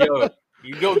 No joke.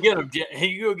 You go get him.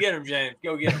 You go get him, James.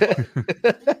 Go get him.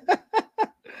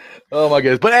 Oh my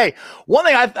goodness! But hey, one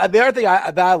thing the other thing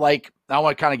that I like, I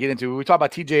want to kind of get into. We talk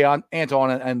about TJ Anton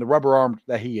and the rubber arm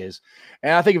that he is,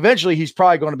 and I think eventually he's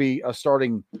probably going to be a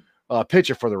starting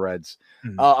pitcher for the Reds.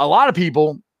 Mm-hmm. A lot of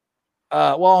people,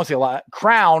 well, I won't say a lot.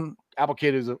 Crown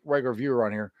Applicant is a regular viewer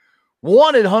on here,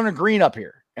 wanted Hunter Green up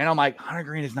here, and I'm like, Hunter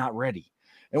Green is not ready.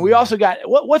 And we also got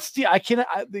what's the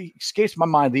the escapes my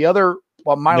mind. The other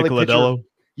minor league pitcher,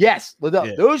 yes, Liddell.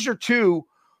 Yeah. Those are two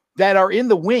that are in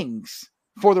the wings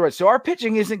for the Reds. So our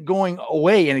pitching isn't going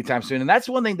away anytime soon, and that's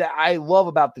one thing that I love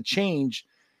about the change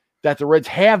that the Reds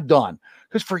have done.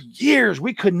 Because for years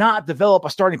we could not develop a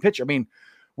starting pitcher. I mean,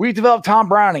 we developed Tom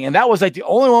Browning, and that was like the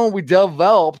only one we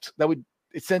developed that we.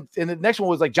 And the next one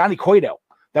was like Johnny Cueto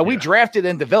that we drafted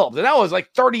and developed, and that was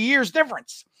like 30 years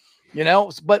difference, you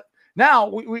know. But now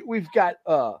we've got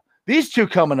these two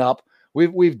coming up.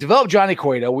 We've developed Johnny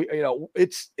Cueto.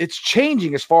 It's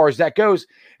changing as far as that goes,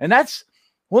 and that's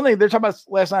one thing they're talking about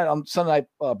last night on Sunday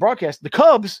night broadcast. The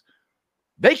Cubs,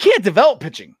 they can't develop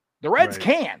pitching. The Reds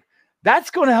can.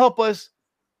 That's going to help us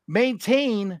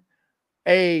maintain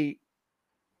a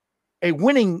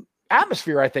winning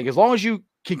atmosphere, I think, as long as you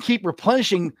can keep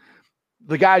replenishing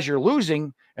the guys you're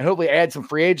losing and hopefully add some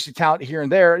free agency talent here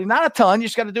and there. Not a ton. You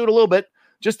just got to do it a little bit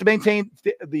just to maintain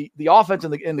the offense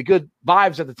and the good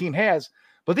vibes that the team has.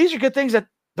 But these are good things that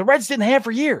the Reds didn't have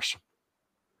for years.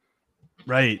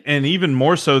 Right. And even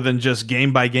more so than just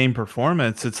game by game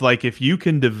performance. It's like if you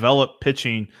can develop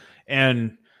pitching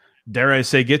and, dare I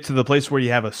say, get to the place where you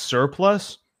have a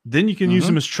surplus, then you can use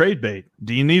them as trade bait.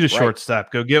 Do you need a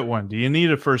shortstop? Go get one. Do you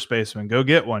need a first baseman? Go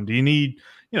get one. Do you need,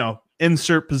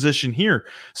 insert position here?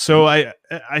 So I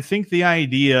think the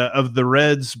idea of the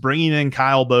Reds bringing in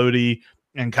Kyle Bodie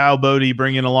and Kyle Bodie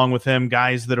bringing along with him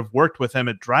guys that have worked with him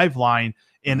at Driveline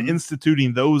and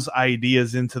instituting those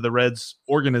ideas into the Reds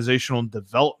organizational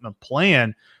development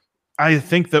plan, I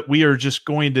think that we are just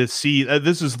going to see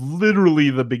this is literally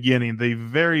the beginning, the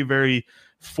very, very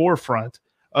forefront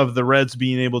of the Reds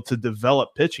being able to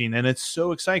develop pitching. And it's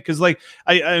so exciting because,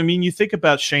 I mean, you think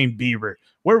about Shane Bieber.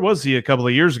 Where was he a couple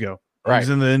of years ago? Right. He's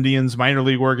in the Indians minor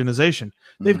league organization.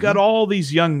 They've got all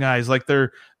these young guys, like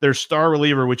their star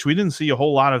reliever, which we didn't see a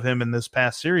whole lot of him in this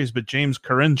past series, but James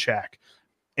Karinchak.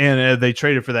 And they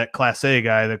traded for that Class A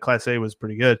guy. The Class A was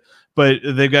pretty good. But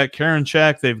they've got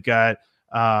Karinchak. They've got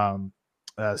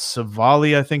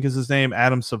Savali, I think is his name,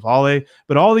 Adam Savali,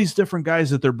 but all these different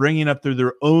guys that they're bringing up through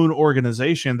their own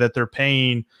organization that they're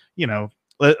paying,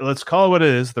 let's call it what it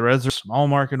is. The Reds are a small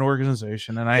market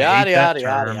organization, and I hate that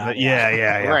term. But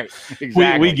yeah. Right,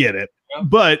 exactly. We get it.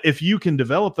 But if you can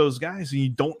develop those guys and you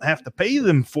don't have to pay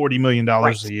them $40 million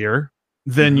a year,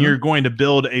 then you're going to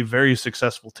build a very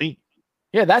successful team.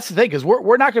 Yeah, that's the thing, because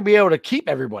we're not going to be able to keep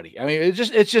everybody. I mean,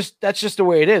 that's just the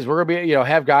way it is. We're going to be,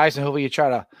 have guys, and hopefully you try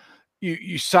to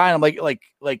you sign them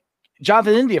like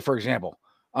Jonathan India, for example.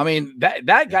 I mean, that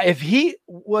guy, if he,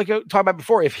 like I talked about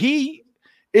before, if he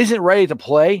isn't ready to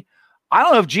play, I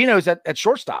don't know if Gino's at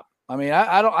shortstop. I mean,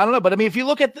 I don't know, but I mean, if you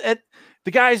look at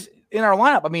the guys in our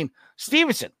lineup, I mean,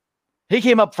 Stevenson, he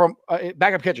came up from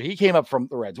backup catcher. He came up from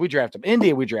the Reds. We drafted him.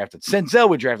 India, we drafted. Senzel,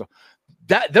 we drafted.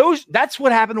 That's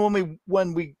what happened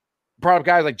when we brought up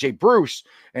guys like Jay Bruce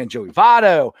and Joey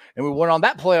Votto, and we went on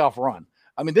that playoff run.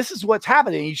 I mean, this is what's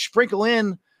happening. You sprinkle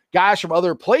in guys from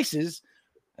other places,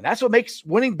 and that's what makes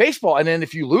winning baseball. And then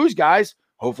if you lose guys,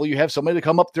 hopefully you have somebody to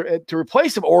come up to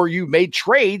replace them, or you made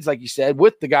trades, like you said,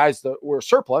 with the guys that were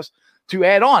surplus to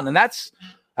add on. And that's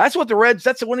what the Reds,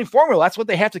 that's the winning formula. That's what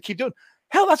they have to keep doing.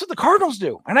 Hell, that's what the Cardinals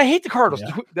do. And I hate the Cardinals.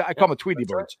 Yeah. I call them Tweety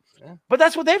Birds. Right. Yeah. But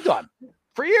that's what they've done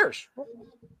for years.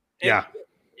 Yeah.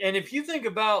 And if you think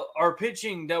about our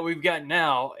pitching that we've got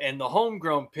now and the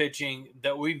homegrown pitching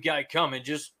that we've got coming,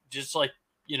 just like,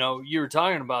 you were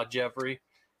talking about, Jeffrey,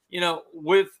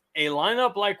 with a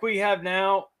lineup like we have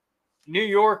now, New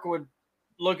York would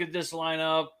look at this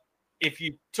lineup if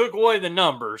you took away the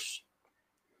numbers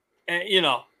and,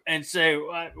 and say,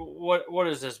 what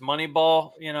is this,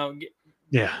 Moneyball?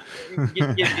 Yeah.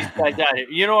 get these guys out of here.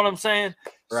 You know what I'm saying?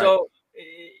 Right. So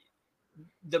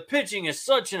the pitching is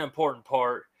such an important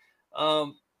part.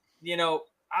 I'm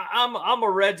a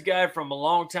Reds guy from a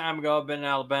long time ago. I've been in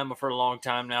Alabama for a long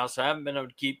time now, so I haven't been able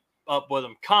to keep up with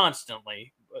them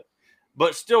constantly,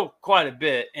 but still quite a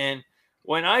bit. And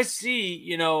when I see,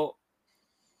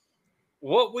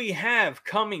 what we have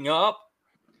coming up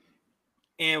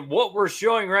and what we're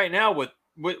showing right now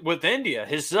with India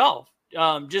himself,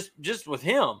 just with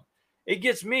him, it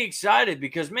gets me excited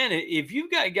because, man, if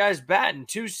you've got guys batting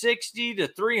 260 to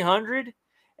 300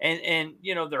 and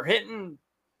they're hitting,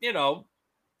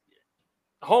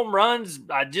 home runs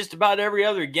just about every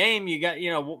other game, you got,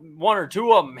 one or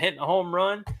two of them hitting a home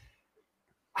run.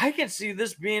 I can see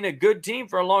this being a good team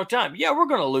for a long time. Yeah, we're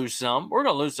going to lose some. We're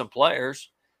going to lose some players.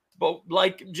 But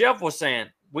like Jeff was saying,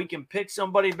 we can pick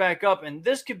somebody back up, and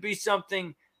this could be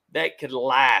something that could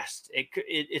last.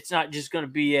 It's not just going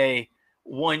to be a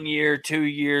 1 year, 2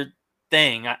 year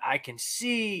thing. I can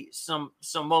see some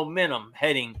momentum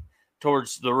heading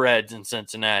towards the Reds in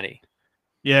Cincinnati.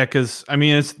 Yeah, because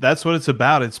that's what it's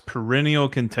about. It's perennial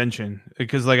contention.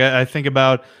 Because I think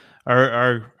about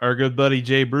our good buddy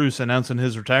Jay Bruce announcing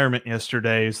his retirement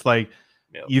yesterday. It's like,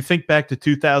 yep. You think back to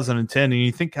 2010 and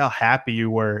you think how happy you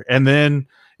were, and then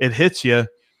it hits you.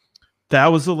 That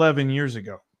was 11 years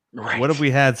ago. Right. What have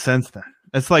we had since then?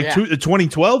 It's like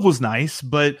 2012 was nice,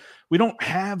 but we don't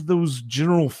have those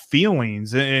general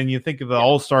feelings. And you think of the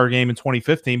All-Star game in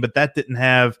 2015, but that didn't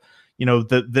have,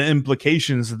 the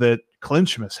implications that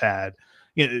Clinchmas had.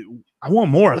 I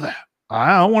want more of that.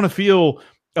 I want to feel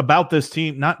about this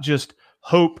team, not just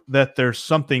hope that there's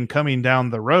something coming down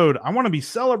the road. I want to be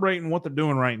celebrating what they're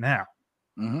doing right now.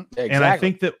 Mm-hmm. Exactly. And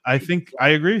I think I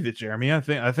agree with you, Jeremy. I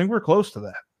think we're close to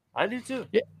that. I do too.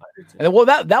 Yeah. And well,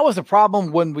 that was the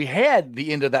problem when we had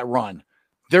the end of that run.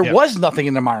 There was nothing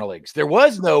in the minor leagues. There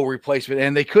was no replacement,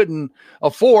 and they couldn't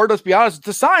afford, let's be honest,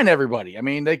 to sign everybody. I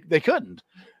mean, they couldn't.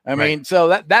 I mean,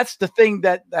 so that's the thing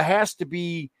that has to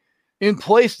be in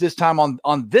place this time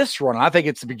on this run. I think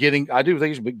it's the beginning. I do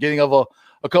think it's the beginning of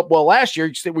a couple. Well, last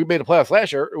year we made the playoffs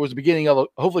last year. It was the beginning of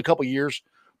hopefully a couple of years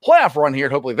playoff run here,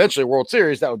 and hopefully eventually a World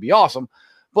Series. That would be awesome.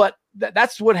 But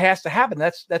that's what has to happen.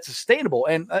 That's sustainable.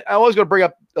 And I always going to bring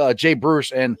up Jay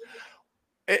Bruce, and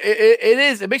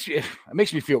it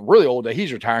makes me feel really old that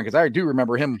he's retiring, because I do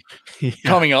remember him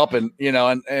coming up, and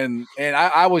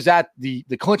I was at the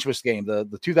Clinchmas game,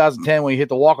 the 2010 when he hit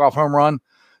the walk-off home run,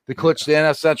 the clinch the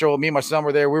NF Central. Me and my son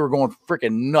were there. We were going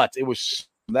freaking nuts. It was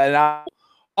that, and I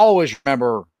always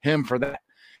remember him for that.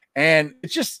 And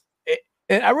it's just,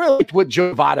 and I really liked what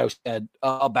Joe Votto said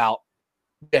about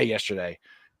yesterday,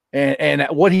 and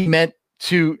what he meant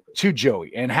to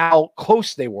Joey, and how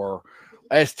close they were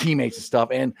as teammates and stuff.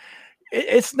 And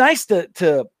it's nice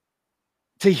to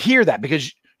hear that,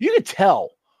 because you could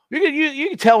tell, you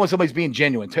could tell when somebody's being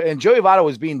genuine. And Joey Votto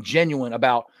was being genuine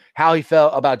about how he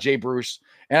felt about Jay Bruce.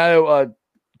 And I know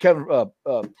Todd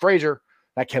Frazier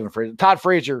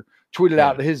tweeted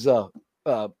out his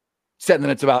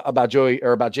sentiments about Joey,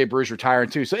 or about Jay Bruce retiring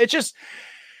too. So it's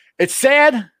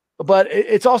sad, but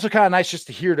it's also kind of nice just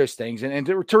to hear those things and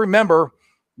to remember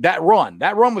that run.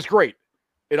 That run was great.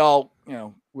 It all,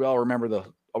 we all remember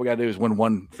all we got to do is win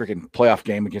one freaking playoff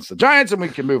game against the Giants and we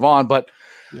can move on. But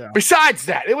besides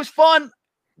that, it was fun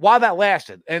while that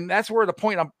lasted. And that's where the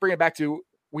point I'm bringing back to,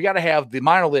 we got to have the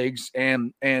minor leagues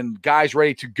and guys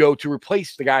ready to go to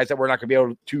replace the guys that we're not going to be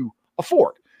able to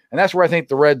afford. And that's where I think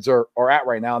the Reds are at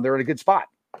right now. And they're in a good spot.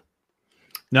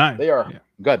 No, they are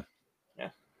good.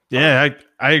 Yeah,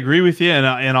 I agree with you.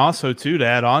 And also too, to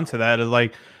add on to that, is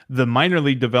like, the minor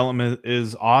league development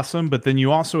is awesome, but then you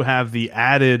also have the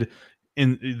added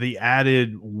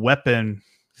weapon.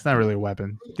 It's not really a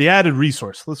weapon. The added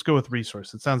resource. Let's go with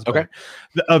resource. It sounds better. Okay.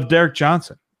 Of Derek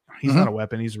Johnson. He's not a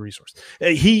weapon. He's a resource.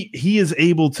 He is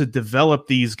able to develop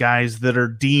these guys that are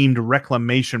deemed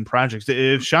reclamation projects.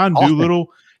 If Sean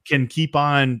Doolittle can keep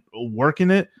on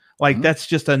working it, that's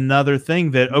just another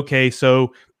thing that, okay,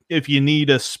 so if you need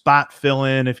a spot fill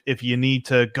in, if you need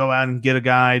to go out and get a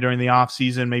guy during the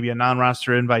offseason, maybe a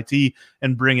non-roster invitee,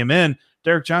 and bring him in,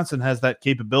 Derek Johnson has that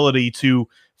capability to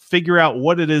figure out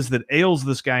what it is that ails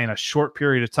this guy in a short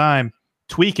period of time,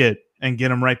 tweak it, and get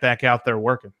him right back out there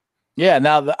working. Yeah,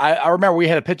 now I remember we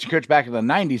had a pitching coach back in the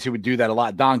 90s who would do that a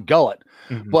lot, Don Gullett.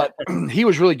 But he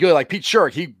was really good. Like Pete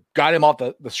Sherrick, he got him off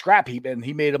the scrap heap, and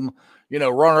he made him,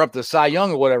 runner up to Cy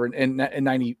Young or whatever in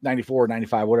 90, 94,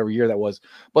 95, whatever year that was.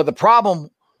 But the problem,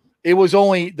 it was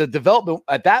only the development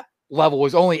at that level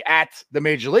was only at the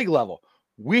major league level.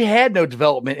 We had no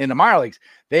development in the minor leagues.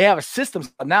 They have a system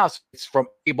now. So it's from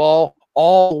A ball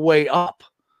all the way up.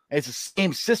 It's the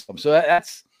same system. So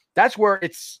that's where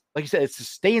it's, like you said, it's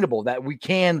sustainable, that we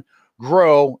can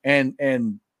grow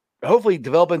and hopefully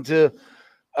develop into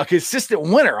a consistent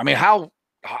winner. I mean,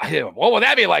 what would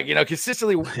that be like?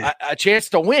 Consistently a chance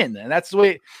to win. And that's the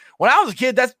way, when I was a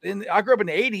kid, I grew up in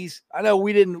the 80s. I know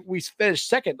we finished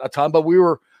second a ton, but we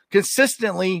were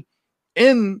consistently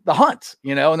in the hunt.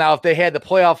 Now if they had the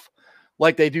playoff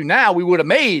like they do now, we would have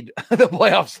made the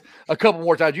playoffs a couple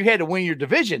more times. You had to win your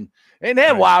division and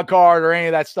then wild card or any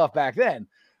of that stuff back then.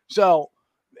 So,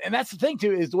 and that's the thing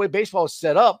too, is the way baseball is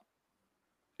set up.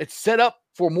 It's set up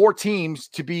for more teams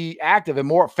to be active and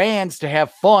more fans to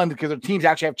have fun because their teams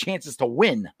actually have chances to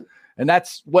win. And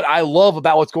that's what I love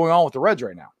about what's going on with the Reds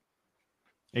right now.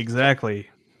 Exactly.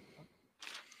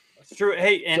 That's true.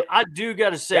 Hey, and I do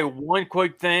got to say one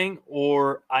quick thing,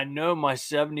 or I know my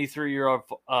 73-year-old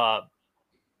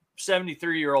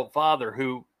father,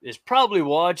 who is probably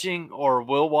watching or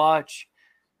will watch,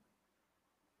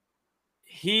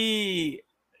 he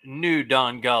knew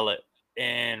Don Gullett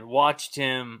and watched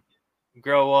him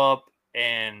grow up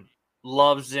and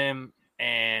loves him.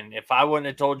 And if I wouldn't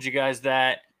have told you guys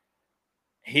that,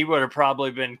 he would have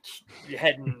probably been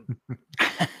heading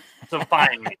to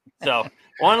find me. So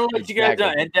want to let you guys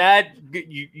know. And Dad,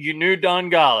 you knew Don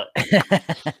Gullett.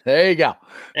 There you go.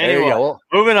 Anyway, there you go. Well,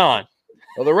 moving on.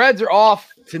 Well, the Reds are off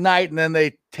tonight, and then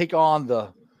they take on the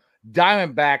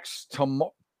Diamondbacks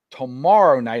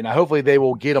tomorrow night. And hopefully they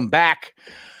will get them back.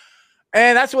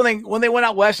 And that's when they went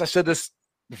out west. I said this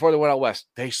before they went out west.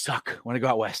 They suck when they go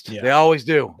out west. Yeah. They always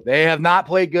do. They have not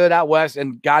played good out west,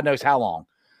 and God knows how long.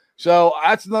 So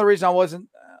that's another reason I'm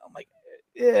like,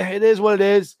 it is what it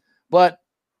is. But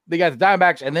they got the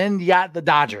Diamondbacks, and then you got the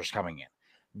Dodgers coming in.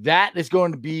 That is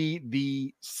going to be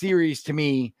the series to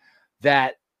me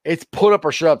that it's put up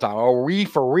or shut up time. Are we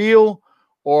for real,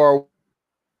 or are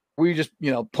we just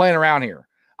playing around here?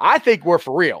 I think we're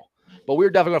for real. But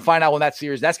we're definitely going to find out when that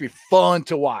series. That's going to be fun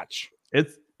to watch.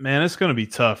 It's going to be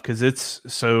tough because it's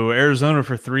Arizona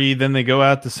for 3, then they go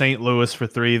out to St. Louis for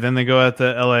 3, then they go out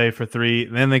to LA for 3,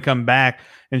 then they come back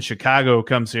and Chicago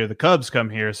comes here. The Cubs come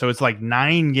here. So it's like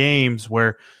 9 games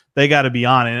where they got to be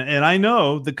on it. And I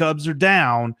know the Cubs are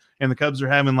down and the Cubs are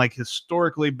having like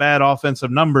historically bad offensive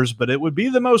numbers, but it would be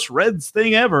the most Reds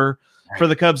thing ever for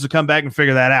the Cubs to come back and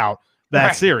figure that out,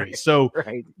 series. So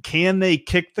can they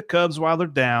kick the Cubs while they're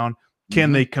down?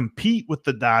 Can they compete with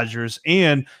the Dodgers,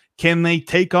 and can they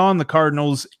take on the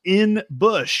Cardinals in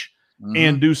Busch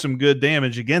and do some good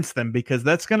damage against them? Because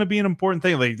that's going to be an important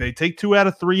thing. They take 2 out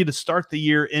of 3 to start the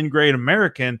year in Great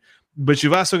American, but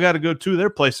you've also got to go to their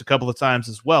place a couple of times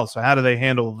as well. So how do they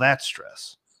handle that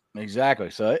stress?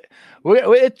 Exactly. So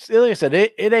it's like I said,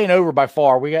 it ain't over by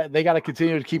far. They got to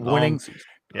continue to keep winning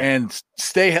and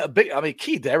stay big. I mean,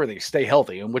 key to everything is stay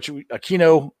healthy. In which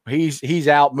Aquino, he's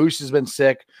out. Moose has been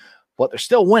sick. But they're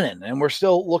still winning, and we're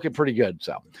still looking pretty good.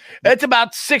 So it's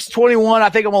about 6:21. I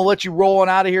think I'm going to let you roll on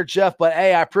out of here, Jeff. But,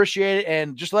 hey, I appreciate it.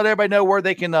 And just let everybody know where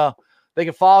they can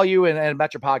follow you and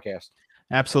about your podcast.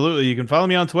 Absolutely. You can follow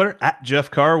me on Twitter at Jeff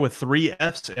Carr with 3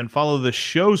 Fs, and follow the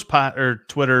show's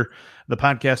Twitter, the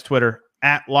podcast Twitter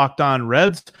at Locked On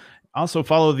Reds. Also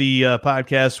follow the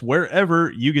podcast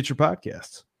wherever you get your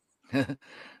podcasts. Sounds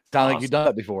like you've done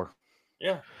that before.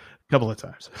 Yeah. Couple of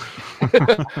times.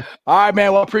 All right,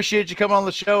 man. Well, appreciate you coming on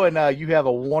the show, and you have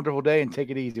a wonderful day, and take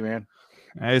it easy, man.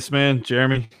 Nice, man.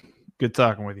 Jeremy, good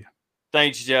talking with you.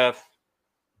 Thanks, Jeff.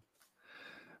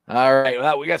 All right.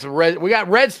 Well, we got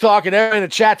Reds talking. Everybody in the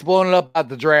chat's blowing it up about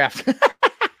the draft.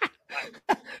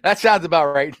 That sounds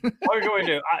about right. What are we going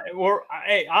to do?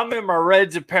 I'm in my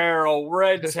Reds apparel,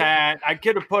 Reds hat. I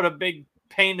could have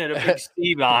painted a big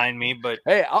C behind me, but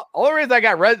hey, only reason I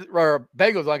got Red or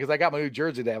Bengals on because I got my new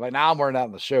jersey today. Like, now I'm wearing that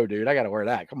on the show, dude. I got to wear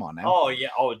that. Come on now. Oh yeah,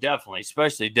 definitely,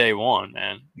 especially day one,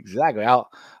 man. Exactly. I'll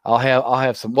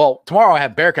have some. Well, tomorrow I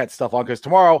have Bearcat stuff on because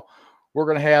tomorrow we're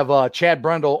gonna have Chad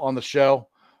Brendel on the show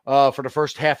for the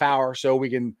first half hour, so we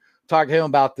can talk to him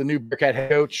about the new Bearcat head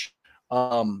coach,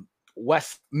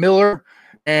 Wes Miller,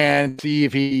 and see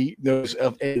if he knows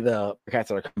of any of the Bearcats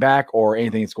that are coming back or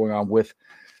anything that's going on with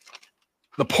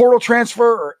the portal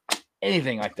transfer or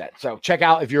anything like that. So check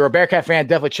out, if you're a Bearcat fan,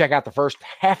 definitely check out the first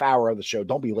half hour of the show.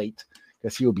 Don't be late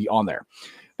because he will be on there.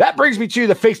 That brings me to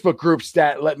the Facebook groups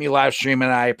that let me live stream,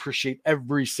 and I appreciate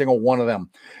every single one of them.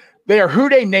 They are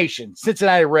Houday Nation,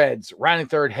 Cincinnati Reds, rounding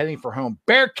third, heading for home,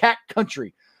 Bearcat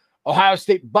Country, Ohio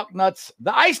State Bucknuts,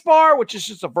 the Ice Bar, which is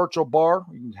just a virtual bar.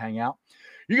 You can hang out.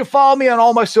 You can follow me on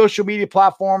all my social media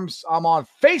platforms. I'm on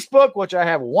Facebook, which I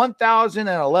have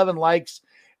 1,011 likes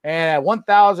and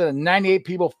 1,098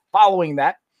 people following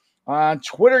that. On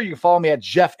Twitter, you can follow me at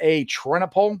Jeff A.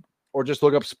 Trenopole, or just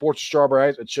look up Sports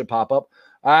Strawberries. It should pop up.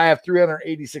 I have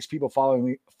 386 people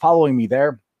following me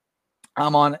there.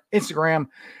 I'm on Instagram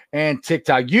and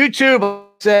TikTok. YouTube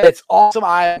said it's awesome.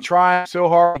 I am trying so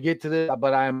hard to get to this,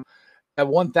 but I'm at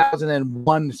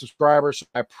 1,001 subscribers. So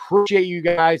I appreciate you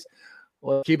guys.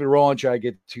 Let's keep it rolling. Try to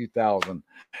get to 2,000.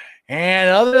 And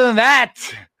other than that,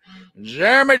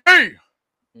 Jeremy G.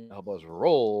 Help us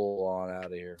roll on out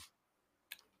of here.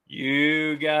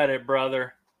 You got it,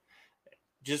 brother.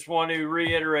 Just want to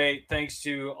reiterate, thanks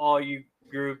to all you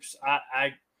groups.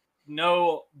 I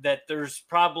know that there's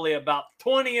probably about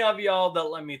 20 of y'all that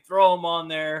let me throw them on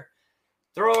there.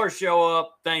 Throw our show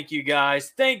up. Thank you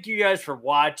guys. Thank you guys for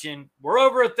watching. We're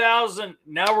over 1,000.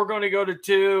 Now we're going to go to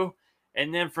 2.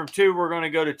 And then from 2, we're going to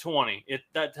go to 20.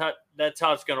 That's how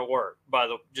it's going to work,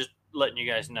 just letting you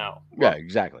guys know. Yeah,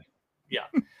 exactly. Yeah.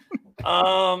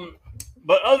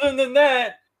 But other than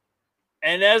that,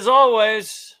 and as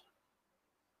always,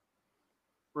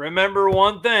 remember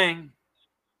one thing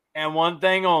and one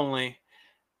thing only,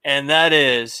 and that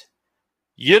is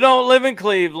you don't live in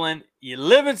Cleveland. You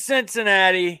live in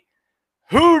Cincinnati.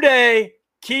 Who dey?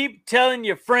 Keep telling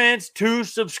your friends to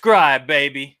subscribe,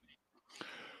 baby.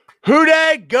 Who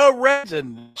dey? Go Reds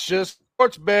and just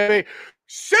sports, baby.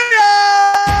 See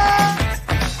ya!